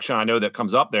 the objection I know that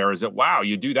comes up there is that, wow,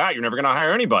 you do that, you're never going to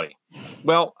hire anybody.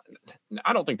 Well,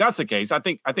 I don't think that's the case. I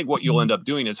think what you'll end up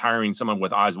doing is hiring someone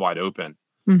with eyes wide open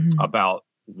about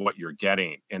what you're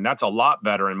getting. And that's a lot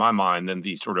better in my mind than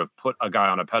the sort of put a guy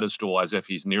on a pedestal as if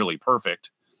he's nearly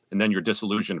perfect. And then you're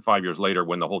disillusioned 5 years later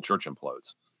when the whole church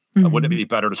implodes. Wouldn't it be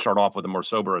better to start off with a more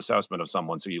sober assessment of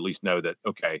someone so you at least know that,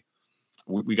 okay,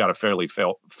 we got a fairly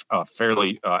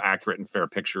accurate and fair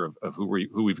picture of who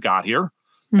we've got here.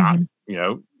 Not,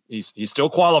 he's still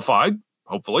qualified,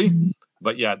 hopefully,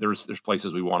 but yeah, there's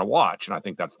places we want to watch, and I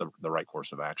think that's the right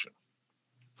course of action.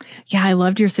 Yeah, I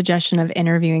loved your suggestion of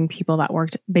interviewing people that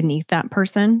worked beneath that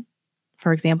person.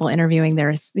 For example, interviewing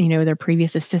their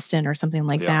previous assistant or something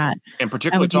like that. And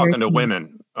particularly talking to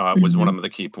women was one of the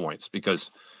key points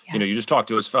because, you just talk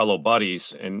to his fellow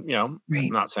buddies and, I'm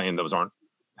not saying those aren't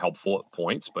helpful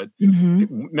points, but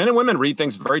men and women read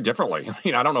things very differently.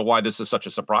 I don't know why this is such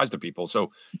a surprise to people.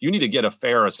 So you need to get a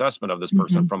fair assessment of this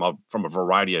person from a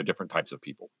variety of different types of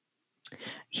people.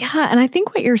 Yeah. And I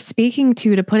think what you're speaking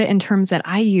to put it in terms that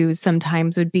I use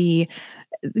sometimes would be,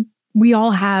 we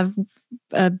all have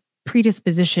a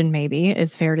predisposition, maybe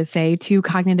is fair to say, to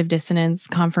cognitive dissonance,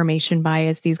 confirmation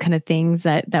bias, these kind of things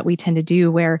that we tend to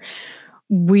do, where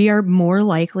we are more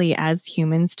likely as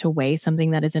humans to weigh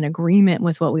something that is in agreement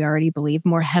with what we already believe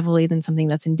more heavily than something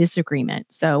that's in disagreement.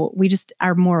 So we just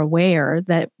are more aware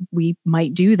that we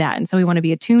might do that. And so we want to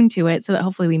be attuned to it so that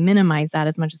hopefully we minimize that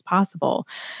as much as possible.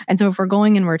 And so if we're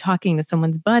going and we're talking to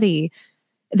someone's buddy,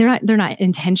 they're not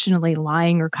intentionally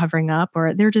lying or covering up,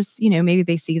 or they're just, maybe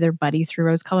they see their buddy through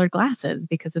rose-colored glasses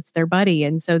because it's their buddy.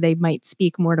 And so they might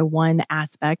speak more to one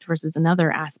aspect versus another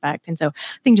aspect. And so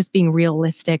I think just being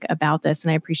realistic about this,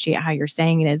 and I appreciate how you're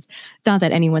saying it, is it's not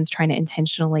that anyone's trying to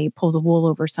intentionally pull the wool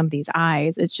over somebody's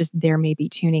eyes. It's just they're maybe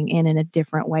tuning in a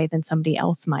different way than somebody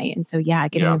else might. And so,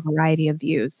 getting a variety of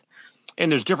views. And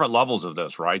there's different levels of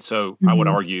this, right? So I would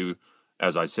argue,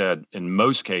 as I said, in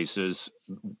most cases,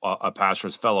 a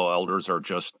pastor's fellow elders are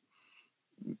just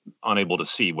unable to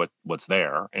see what's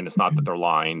there. And it's not that they're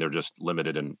lying, they're just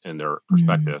limited in their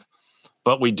perspective.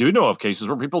 But we do know of cases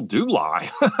where people do lie.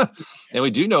 And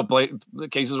we do know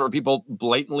cases where people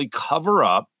blatantly cover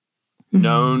up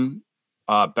known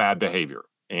bad behavior.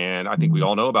 And I think we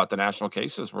all know about the national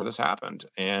cases where this happened.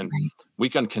 And we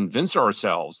can convince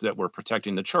ourselves that we're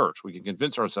protecting the church. We can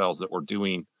convince ourselves that we're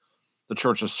doing the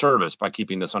church a service by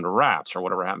keeping this under wraps or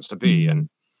whatever it happens to be.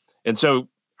 And so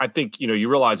I think, you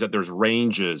realize that there's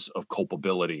ranges of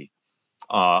culpability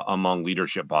among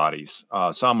leadership bodies.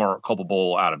 Some are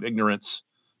culpable out of ignorance.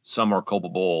 Some are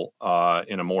culpable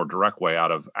in a more direct way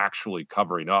out of actually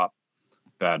covering up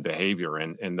bad behavior.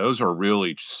 And those are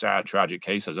really sad, tragic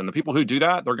cases. And the people who do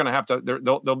that, they're going to have to,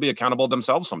 they'll be accountable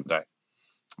themselves someday,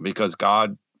 because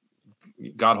God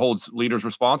holds leaders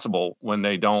responsible when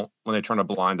they turn a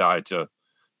blind eye to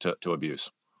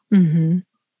abuse.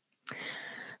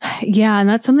 Yeah. And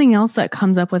that's something else that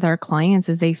comes up with our clients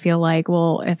is they feel like,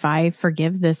 well, if I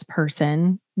forgive this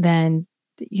person, then,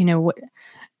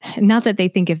 not that they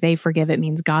think if they forgive, it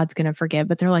means God's going to forgive,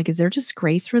 but they're like, is there just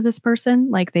grace for this person?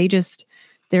 Like they're just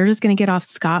going to get off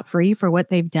scot-free for what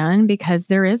they've done, because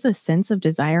there is a sense of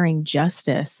desiring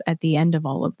justice at the end of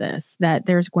all of this, that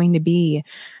there's going to be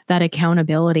that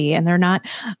accountability. And they're not,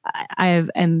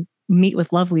 and meet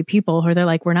with lovely people who they're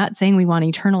like, we're not saying we want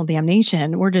eternal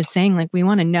damnation. We're just saying like, we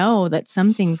want to know that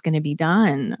something's going to be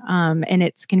done. And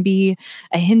it's going to be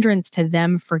a hindrance to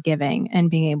them forgiving and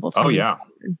being able to.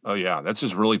 Oh yeah. That's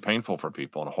just really painful for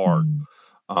people and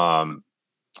hard.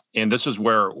 And this is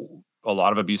where a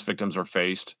lot of abuse victims are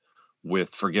faced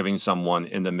with forgiving someone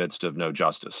in the midst of no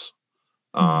justice.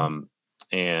 And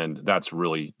that's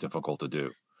really difficult to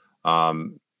do.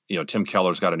 Tim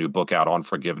Keller's got a new book out on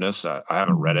forgiveness. I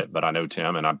haven't read it, but I know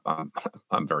Tim, and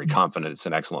I'm very confident it's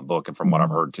an excellent book. And from what I've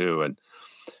heard too, and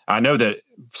I know that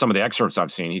some of the excerpts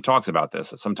I've seen, he talks about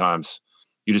this, that sometimes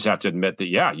you just have to admit that,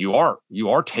 you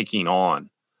are taking on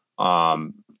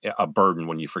a burden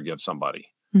when you forgive somebody.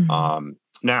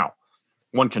 Now,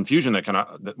 one confusing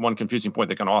point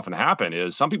that can often happen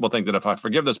is some people think that if I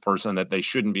forgive this person, that they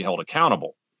shouldn't be held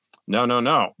accountable.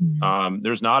 No.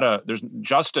 There's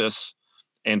justice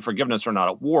and forgiveness are not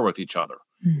at war with each other.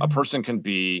 A person can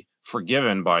be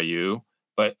forgiven by you,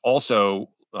 but also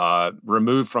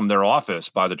removed from their office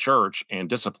by the church and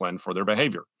disciplined for their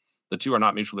behavior. The two are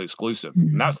not mutually exclusive.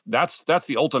 And that's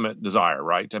the ultimate desire,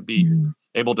 right? To be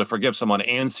able to forgive someone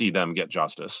and see them get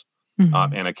justice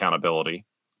and accountability.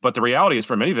 But the reality is,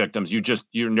 for many victims,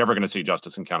 you're never going to see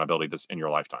justice and accountability in your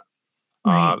lifetime.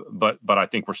 But I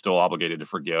think we're still obligated to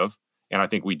forgive. And I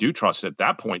think we do trust at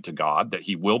that point to God that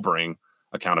he will bring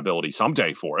accountability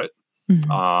someday for it.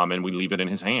 And we leave it in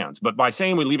his hands. But by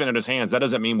saying we leave it in his hands, that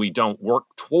doesn't mean we don't work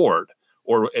toward,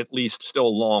 or at least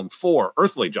still long for,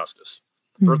 earthly justice.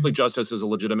 Earthly justice is a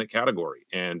legitimate category,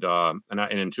 and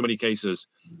in too many cases,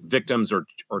 victims are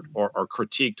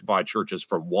critiqued by churches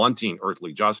for wanting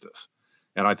earthly justice,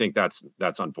 and I think that's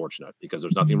unfortunate, because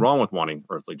there's nothing wrong with wanting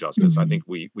earthly justice. I think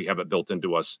we have it built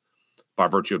into us by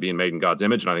virtue of being made in God's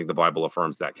image, and I think the Bible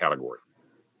affirms that category.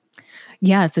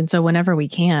 Yes, and so whenever we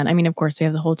can, I mean, of course, we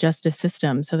have the whole justice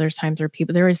system. So there's times where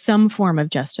there is some form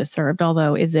of justice served,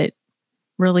 although is it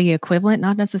really equivalent?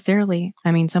 Not necessarily.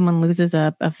 I mean, someone loses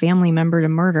a family member to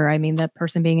murder. I mean, that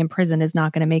person being in prison is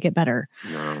not going to make it better.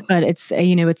 No. But it's,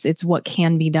 it's what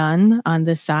can be done on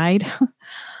this side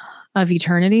of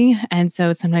eternity. And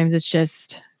so sometimes it's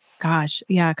just, gosh,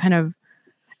 yeah, kind of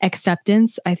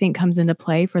acceptance, I think, comes into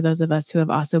play for those of us who have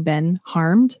also been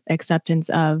harmed. Acceptance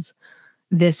of,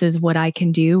 this is what I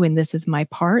can do, and this is my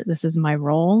part, this is my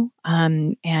role.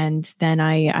 And then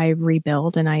I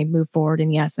rebuild and I move forward.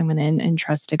 And yes, I'm going to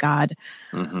entrust to God.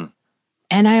 And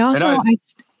I also,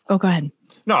 go ahead.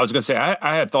 No, I was going to say,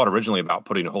 I had thought originally about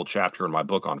putting a whole chapter in my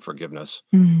book on forgiveness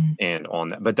and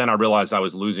on that, but then I realized I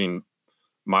was losing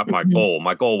my goal.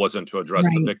 My goal wasn't to address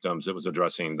the victims; it was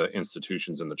addressing the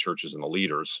institutions and the churches and the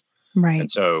leaders. Right.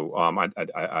 And so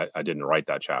I didn't write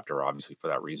that chapter, obviously, for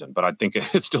that reason. But I think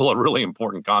it's still a really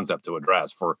important concept to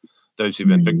address for those who've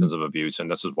been victims of abuse.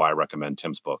 And this is why I recommend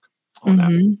Tim's book on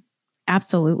that.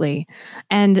 Absolutely.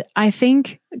 And I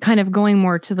think, kind of going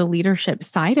more to the leadership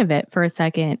side of it for a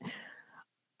second,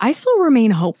 I still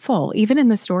remain hopeful, even in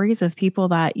the stories of people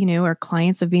that, are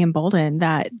clients of Be Emboldened,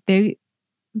 that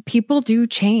people do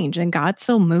change and God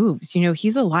still moves.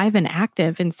 He's alive and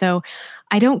active. And so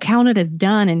I don't count it as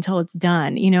done until it's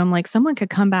done. I'm like, someone could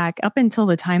come back up until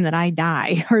the time that I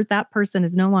die or that person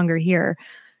is no longer here.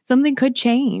 Something could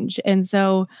change. And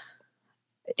so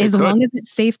as long as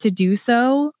it's safe to do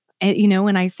so,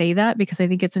 and I say that because I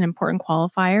think it's an important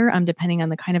qualifier, depending on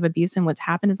the kind of abuse and what's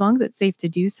happened, as long as it's safe to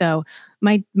do so,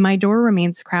 my door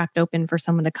remains cracked open for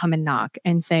someone to come and knock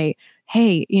and say,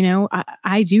 hey,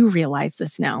 I do realize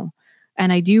this now,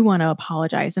 and I do want to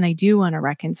apologize, and I do want to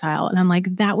reconcile. And I'm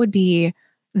like, that would be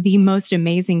the most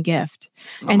amazing gift.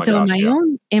 And so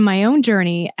in my own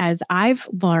journey, as I've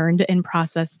learned and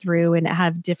processed through and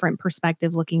have different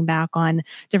perspective looking back on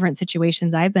different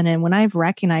situations I've been in, when I've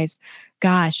recognized,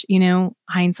 gosh,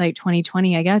 hindsight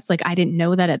 2020, I guess, like I didn't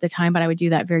know that at the time, but I would do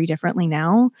that very differently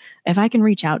now. If I can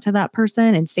reach out to that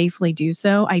person and safely do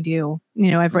so, I do.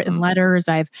 I've written letters.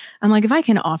 I'm like, if I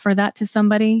can offer that to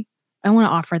somebody, I want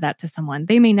to offer that to someone.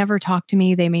 They may never talk to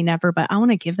me, they may never, but I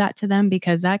want to give that to them,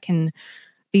 because that can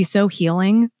be so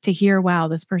healing to hear, wow,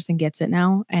 this person gets it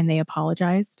now and they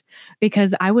apologized,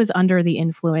 because I was under the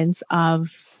influence of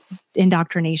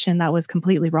indoctrination that was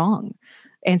completely wrong.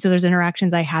 And so there's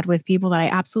interactions I had with people that I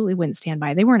absolutely wouldn't stand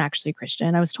by. They weren't actually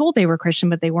Christian. I was told they were Christian,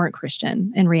 but they weren't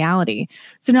Christian in reality.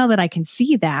 So now that I can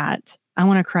see that, I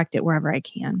want to correct it wherever I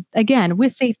can. Again,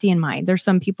 with safety in mind. There's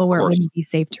some people where it wouldn't be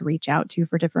safe to reach out to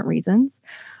for different reasons.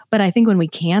 But I think when we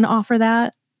can offer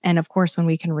that, and of course, when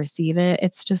we can receive it,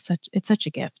 it's such a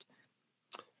gift.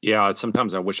 Yeah,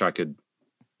 sometimes I wish I could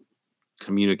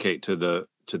communicate to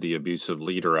the abusive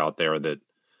leader out there that,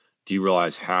 do you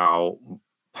realize how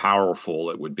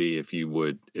powerful it would be if you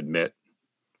would admit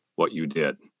what you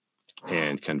did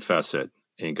and confess it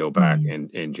and go back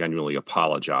and genuinely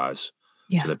apologize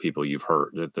to the people you've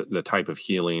hurt? The type of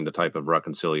healing, the type of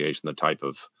reconciliation, the type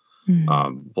of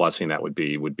blessing that would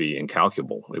be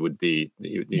incalculable. It would be,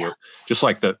 just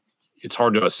like it's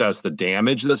hard to assess the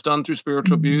damage that's done through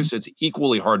spiritual abuse. It's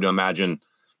equally hard to imagine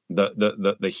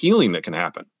the healing that can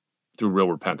happen through real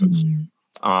repentance.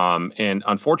 And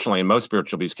unfortunately, in most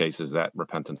spiritual abuse cases, that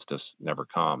repentance just never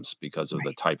comes, because of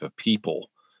the type of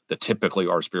people that typically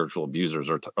are spiritual abusers,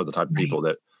 are the type of people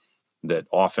that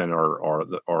often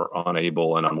are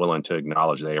unable and unwilling to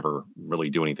acknowledge they ever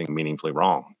really do anything meaningfully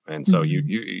wrong. And so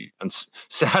and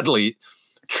sadly,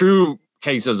 true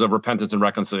cases of repentance and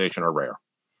reconciliation are rare.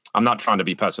 I'm not trying to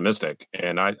be pessimistic,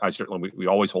 and I certainly, we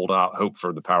always hold out hope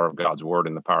for the power of God's word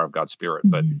and the power of God's spirit.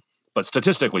 But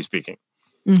statistically speaking,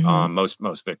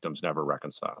 most victims never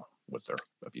reconcile with their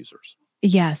abusers.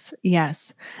 Yes.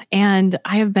 And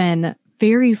I have been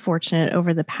very fortunate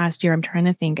over the past year. I'm trying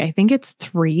to think. I think it's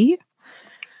 3.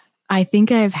 I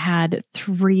think I've had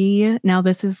 3. Now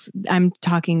I'm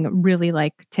talking really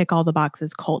like tick all the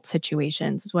boxes cult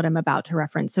situations is what I'm about to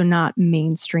reference. So not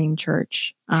mainstream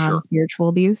church spiritual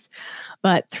abuse,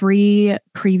 but 3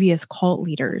 previous cult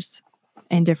leaders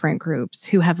in different groups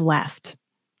who have left.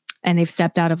 and they've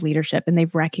stepped out of leadership and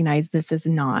they've recognized this is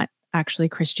not actually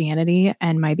Christianity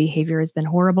and my behavior has been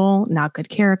horrible, not good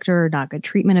character, not good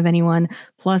treatment of anyone,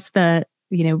 plus the,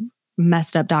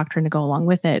 messed up doctrine to go along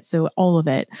with it. So all of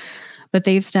it. But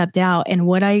they've stepped out. And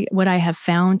what I have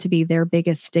found to be their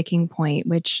biggest sticking point,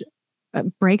 which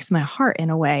breaks my heart in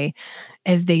a way,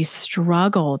 is they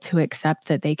struggle to accept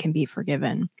that they can be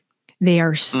forgiven. They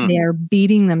are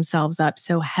beating themselves up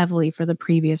so heavily for the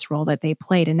previous role that they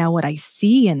played. And now what I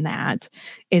see in that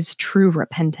is true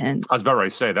repentance. I was about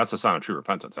ready to say that's a sign of true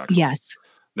repentance, actually. Yes.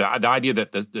 The idea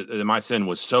that my sin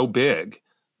was so big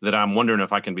that I'm wondering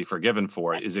if I can be forgiven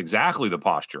for it is exactly the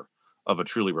posture of a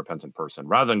truly repentant person,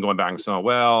 rather than going back and saying,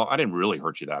 well, I didn't really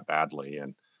hurt you that badly.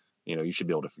 And, you should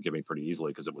be able to forgive me pretty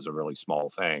easily because it was a really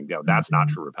small thing. That's not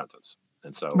true repentance.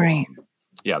 And so, right.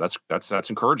 That's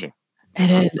encouraging. It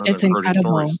is. It's incredible.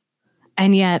 Stories.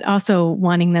 And yet also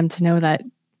wanting them to know that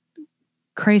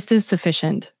Christ is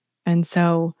sufficient. And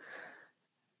so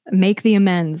make the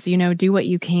amends, do what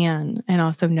you can, and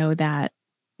also know that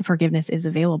forgiveness is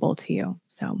available to you.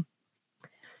 So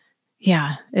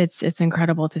yeah, it's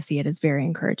incredible to see. It is very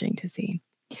encouraging to see.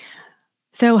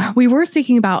 So we were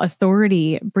speaking about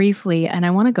authority briefly, and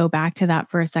I want to go back to that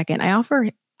for a second.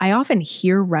 I often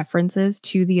hear references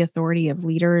to the authority of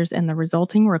leaders and the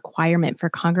resulting requirement for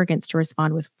congregants to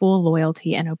respond with full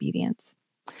loyalty and obedience.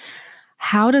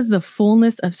 How does the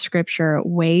fullness of Scripture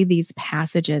weigh these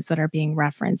passages that are being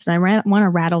referenced? And I want to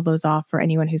rattle those off for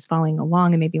anyone who's following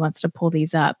along and maybe wants to pull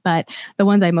these up. But the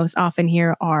ones I most often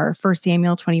hear are 1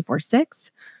 Samuel 24:6,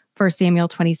 1 Samuel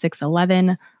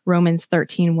 26:11, Romans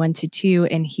 13:1-2,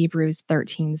 and Hebrews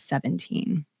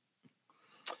 13:17.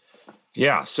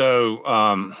 Yeah. So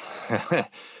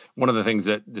one of the things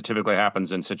that typically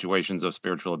happens in situations of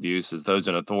spiritual abuse is those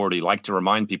in authority like to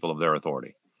remind people of their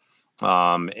authority.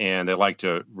 And they like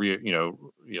to,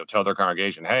 tell their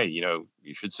congregation, hey, you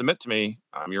should submit to me.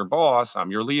 I'm your boss.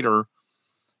 I'm your leader.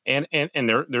 And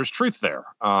there's truth there.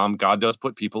 God does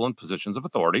put people in positions of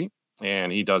authority,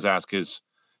 and he does ask his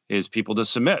people to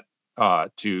submit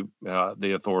to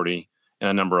the authority in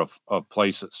a number of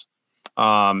places.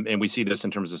 And we see this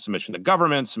in terms of submission to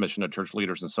government, submission to church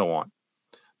leaders, and so on.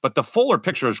 But the fuller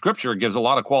picture of Scripture gives a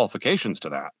lot of qualifications to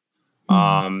that.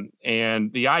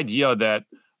 And the idea that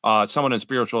someone in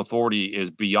spiritual authority is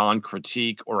beyond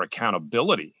critique or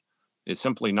accountability is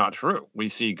simply not true. We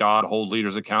see God hold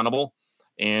leaders accountable,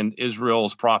 and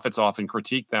Israel's prophets often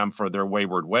critique them for their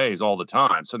wayward ways all the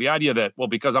time. So the idea that, well,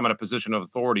 because I'm in a position of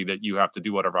authority, that you have to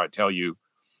do whatever I tell you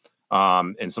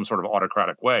in some sort of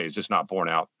autocratic way is just not borne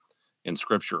out in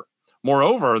Scripture.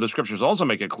 Moreover, the Scriptures also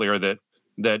make it clear that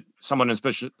someone in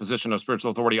a position of spiritual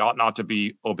authority ought not to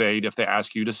be obeyed if they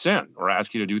ask you to sin or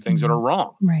ask you to do things that are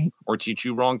wrong, right, or teach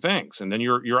you wrong things. And then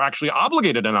you're actually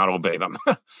obligated to not obey them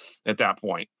at that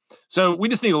point. So we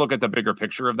just need to look at the bigger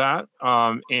picture of that.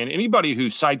 And anybody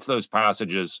who cites those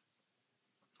passages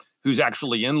who's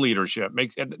actually in leadership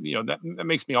makes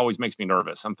always makes me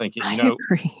nervous. I'm thinking,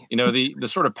 the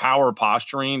sort of power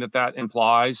posturing that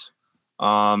implies,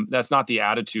 that's not the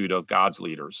attitude of God's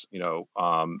leaders.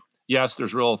 Yes,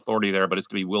 there's real authority there, but it's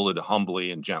to be wielded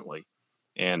humbly and gently.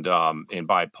 And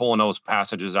by pulling those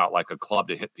passages out like a club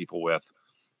to hit people with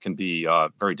can be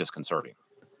very disconcerting.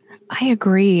 I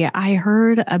agree. I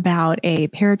heard about a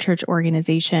parachurch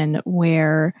organization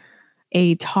where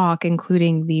a talk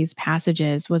including these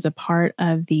passages was a part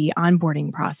of the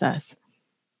onboarding process.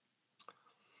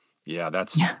 Yeah,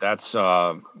 that's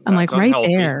I'm like right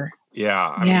unhealthy. there. Yeah.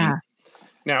 I mean,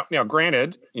 now,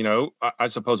 granted, I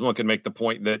suppose one could make the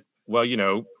point that, well,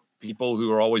 people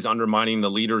who are always undermining the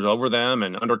leaders over them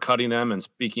and undercutting them and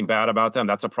speaking bad about them,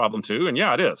 that's a problem too. And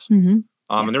yeah, it is. And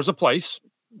there's a place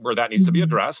where that needs to be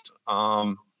addressed.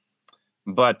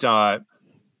 But that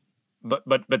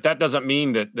doesn't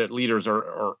mean that leaders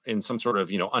are in some sort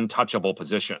of, untouchable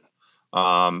position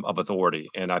of authority.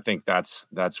 And I think that's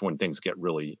when things get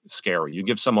really scary. You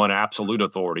give someone absolute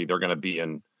authority, they're going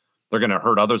to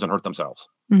hurt others and hurt themselves.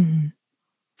 Mm-hmm.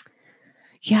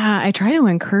 Yeah, I try to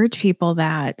encourage people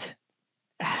that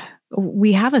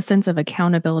we have a sense of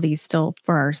accountability still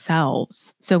for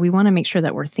ourselves. So we want to make sure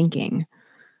that we're thinking,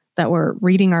 that we're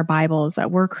reading our Bibles, that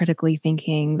we're critically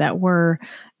thinking, that we're,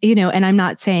 and I'm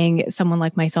not saying someone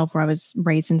like myself where I was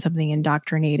raised in something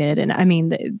indoctrinated. And I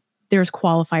mean, there's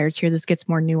qualifiers here. This gets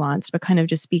more nuanced, but kind of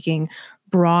just speaking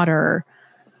broader,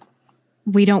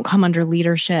 we don't come under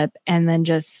leadership and then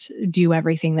just do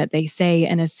everything that they say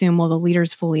and assume, well, the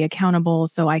leader's fully accountable,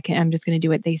 so I'm just going to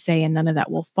do what they say and none of that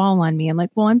will fall on me. I'm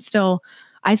like, well, I still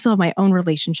have my own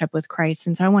relationship with Christ.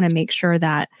 And so I want to make sure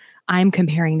that I'm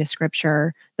comparing the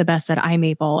scripture the best that I'm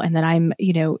able, and that I'm,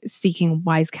 seeking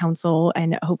wise counsel,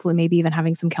 and hopefully maybe even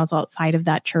having some counsel outside of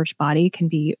that church body can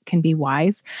be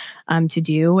wise to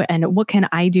do. And what can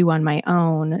I do on my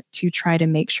own to try to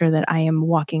make sure that I am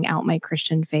walking out my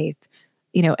Christian faith,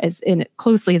 as in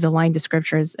closely as aligned to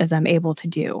scripture as I'm able to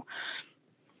do.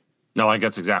 No, I think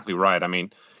that's exactly right. I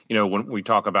mean, when we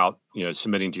talk about,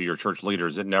 submitting to your church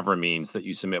leaders, it never means that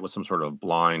you submit with some sort of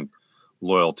blind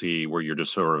loyalty where you're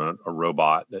just sort of a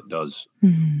robot that does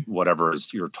whatever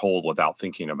is you're told without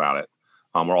thinking about it.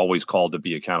 We're always called to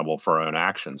be accountable for our own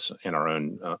actions and our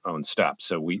own steps.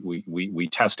 So we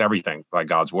test everything by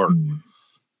God's word,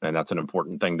 and that's an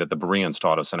important thing that the Bereans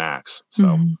taught us in Acts.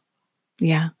 So,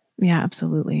 yeah,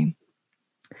 absolutely.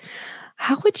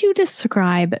 How would you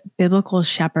describe biblical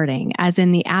shepherding, as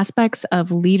in the aspects of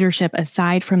leadership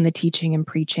aside from the teaching and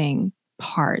preaching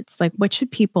parts? Like, what should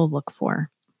people look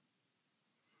for?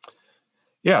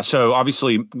 Yeah, so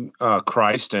obviously,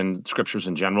 Christ and scriptures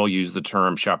in general use the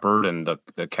term shepherd and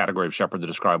the category of shepherd to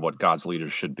describe what God's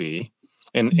leaders should be.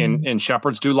 And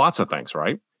shepherds do lots of things,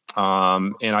 right?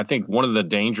 And I think one of the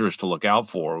dangers to look out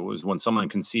for was when someone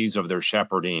conceives of their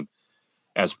shepherding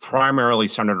as primarily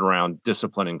centered around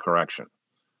discipline and correction.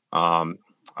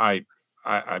 I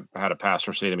had a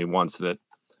pastor say to me once that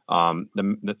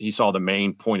he saw the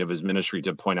main point of his ministry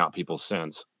to point out people's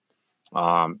sins.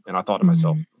 And I thought to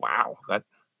myself, wow,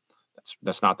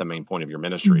 that's not the main point of your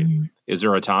ministry. Is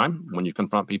there a time when you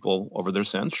confront people over their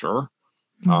sins? Sure.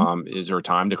 Is there a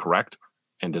time to correct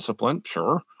and discipline?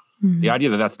 Sure. The idea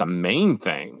that that's the main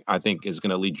thing, I think, is going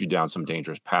to lead you down some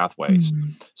dangerous pathways.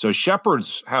 So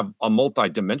shepherds have a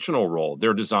multidimensional role.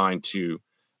 They're designed to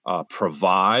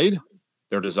provide.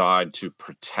 They're designed to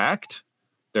protect.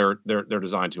 They're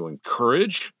designed to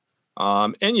encourage.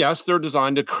 And yes, they're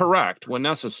designed to correct when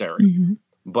necessary.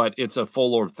 But it's a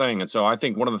fuller thing. And so I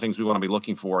think one of the things we want to be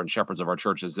looking for in shepherds of our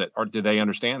church is that, do they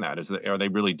understand that? Are they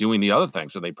really doing the other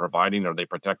things? Are they providing? Are they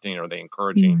protecting? Are they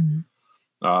encouraging?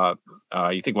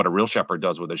 You think what a real shepherd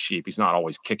does with his sheep. He's not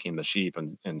always kicking the sheep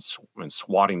and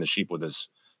swatting the sheep with his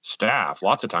staff.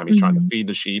 Lots of time he's trying to feed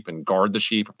the sheep and guard the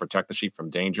sheep, protect the sheep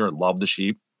from danger, and love the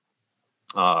sheep.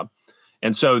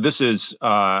 And so this is,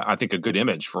 I think, a good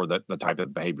image for the type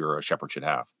of behavior a shepherd should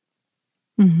have.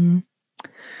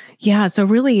 Yeah, so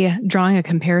really drawing a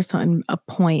comparison, a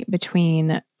point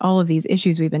between all of these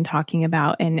issues we've been talking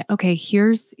about. And okay,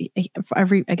 here's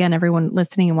everyone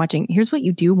listening and watching, here's what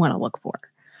you do want to look for.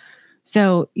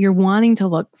 So you're wanting to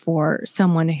look for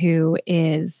someone who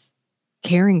is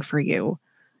caring for you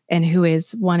and who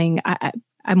is wanting,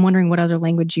 I'm wondering what other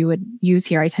language you would use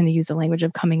here. I tend to use the language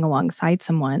of coming alongside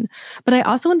someone. But I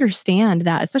also understand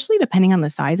that, especially depending on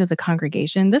the size of the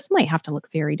congregation, this might have to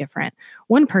look very different.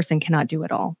 One person cannot do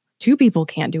it all. Two people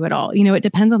can't do it all. It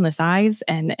depends on the size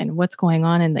and what's going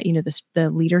on in the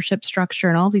leadership structure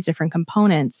and all these different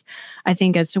components, I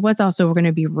think, as to what's also going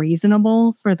to be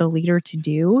reasonable for the leader to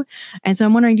do. And so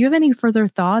I'm wondering, do you have any further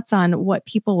thoughts on what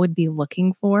people would be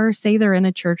looking for? Say they're in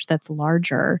a church that's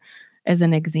larger, as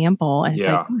an example. And it's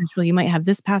like, well, you might have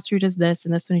this pastor who does this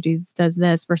and this one who does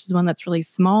this versus one that's really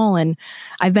small. And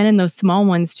I've been in those small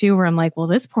ones too, where I'm like, well,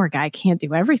 this poor guy can't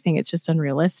do everything. It's just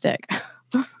unrealistic.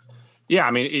 Yeah,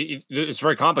 I mean, it's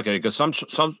very complicated because some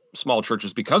small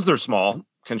churches, because they're small,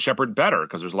 can shepherd better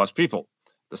because there's less people.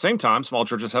 At the same time, small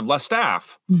churches have less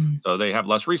staff, so they have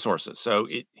less resources. So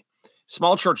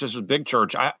small churches with big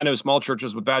church, I know small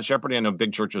churches with bad shepherding, I know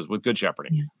big churches with good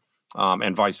shepherding,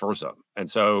 and vice versa. And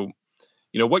so,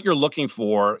 what you're looking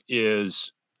for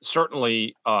is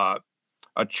certainly a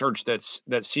church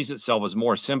that sees itself as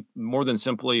more than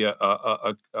simply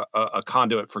a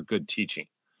conduit for good teaching.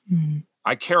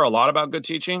 I care a lot about good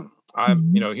teaching.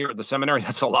 Here at the seminary,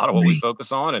 that's a lot of what we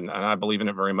focus on, and I believe in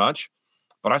it very much.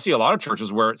 But I see a lot of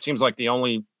churches where it seems like the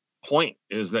only point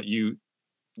is that you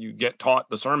get taught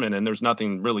the sermon and there's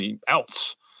nothing really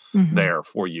else there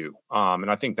for you.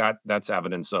 And I think that's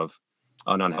evidence of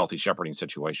an unhealthy shepherding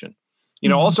situation.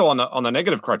 Also on the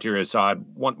negative criteria side,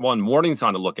 one warning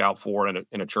sign to look out for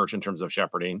in a church in terms of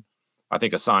shepherding, I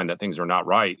think a sign that things are not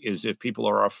right, is if people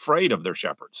are afraid of their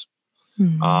shepherds.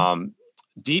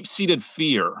 Deep-seated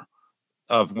fear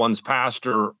of one's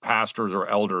pastors or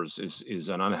elders is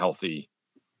an unhealthy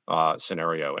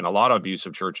scenario. In a lot of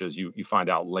abusive churches, you find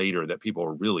out later that people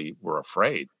really were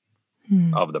afraid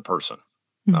of the person.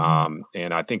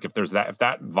 And I think if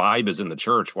that vibe is in the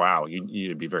church, wow, you need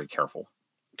to be very careful.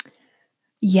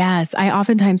 Yes, I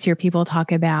oftentimes hear people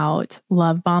talk about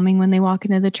love bombing when they walk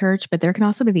into the church, but there can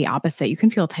also be the opposite. You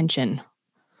can feel tension.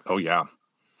 Oh yeah,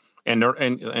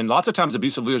 and lots of times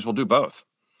abusive leaders will do both.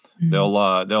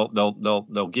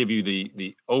 They'll give you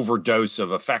the overdose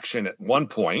of affection at one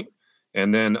point,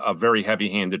 and then a very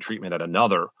heavy-handed treatment at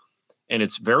another. And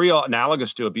it's very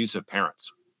analogous to abusive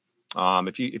parents.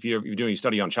 If you're doing a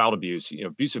study on child abuse,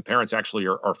 abusive parents actually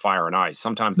are fire and ice.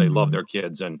 Sometimes they love their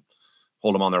kids and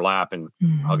hold them on their lap and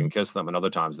hug and kiss them, and other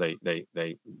times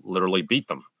they literally beat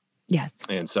them. Yes.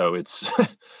 And so it's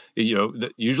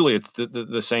usually it's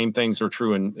the same things are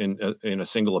true in a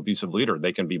single abusive leader.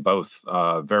 They can be both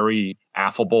very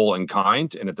affable and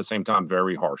kind, and at the same time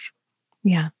very harsh.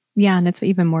 Yeah. Yeah. And it's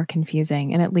even more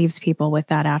confusing. And it leaves people with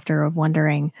that after of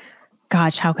wondering,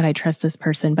 gosh, how could I trust this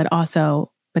person? But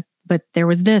also, but there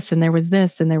was this and there was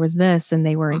this and there was this, and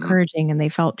they were encouraging and they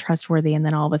felt trustworthy. And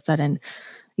then all of a sudden,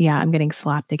 yeah, I'm getting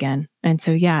slapped again. And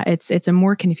so, yeah, it's a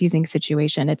more confusing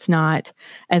situation. It's not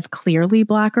as clearly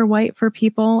black or white for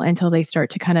people until they start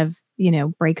to kind of,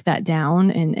 break that down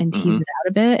and tease it out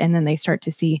a bit. And then they start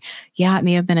to see, yeah, it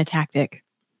may have been a tactic.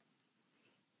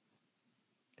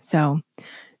 So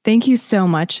thank you so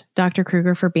much, Dr.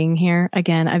 Krueger, for being here.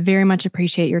 Again, I very much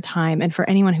appreciate your time. And for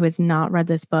anyone who has not read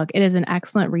this book, it is an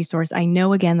excellent resource. I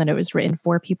know, again, that it was written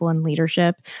for people in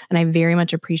leadership, and I very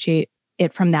much appreciate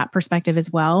it from that perspective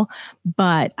as well.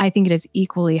 But I think it is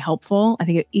equally helpful. I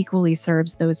think it equally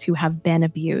serves those who have been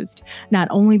abused, not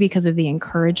only because of the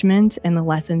encouragement and the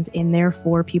lessons in there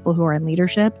for people who are in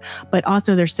leadership, but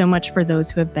also there's so much for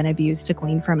those who have been abused to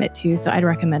glean from it too. So I'd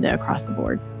recommend it across the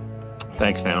board.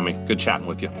 Thanks, Naomi. Good chatting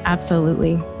with you.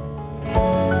 Absolutely.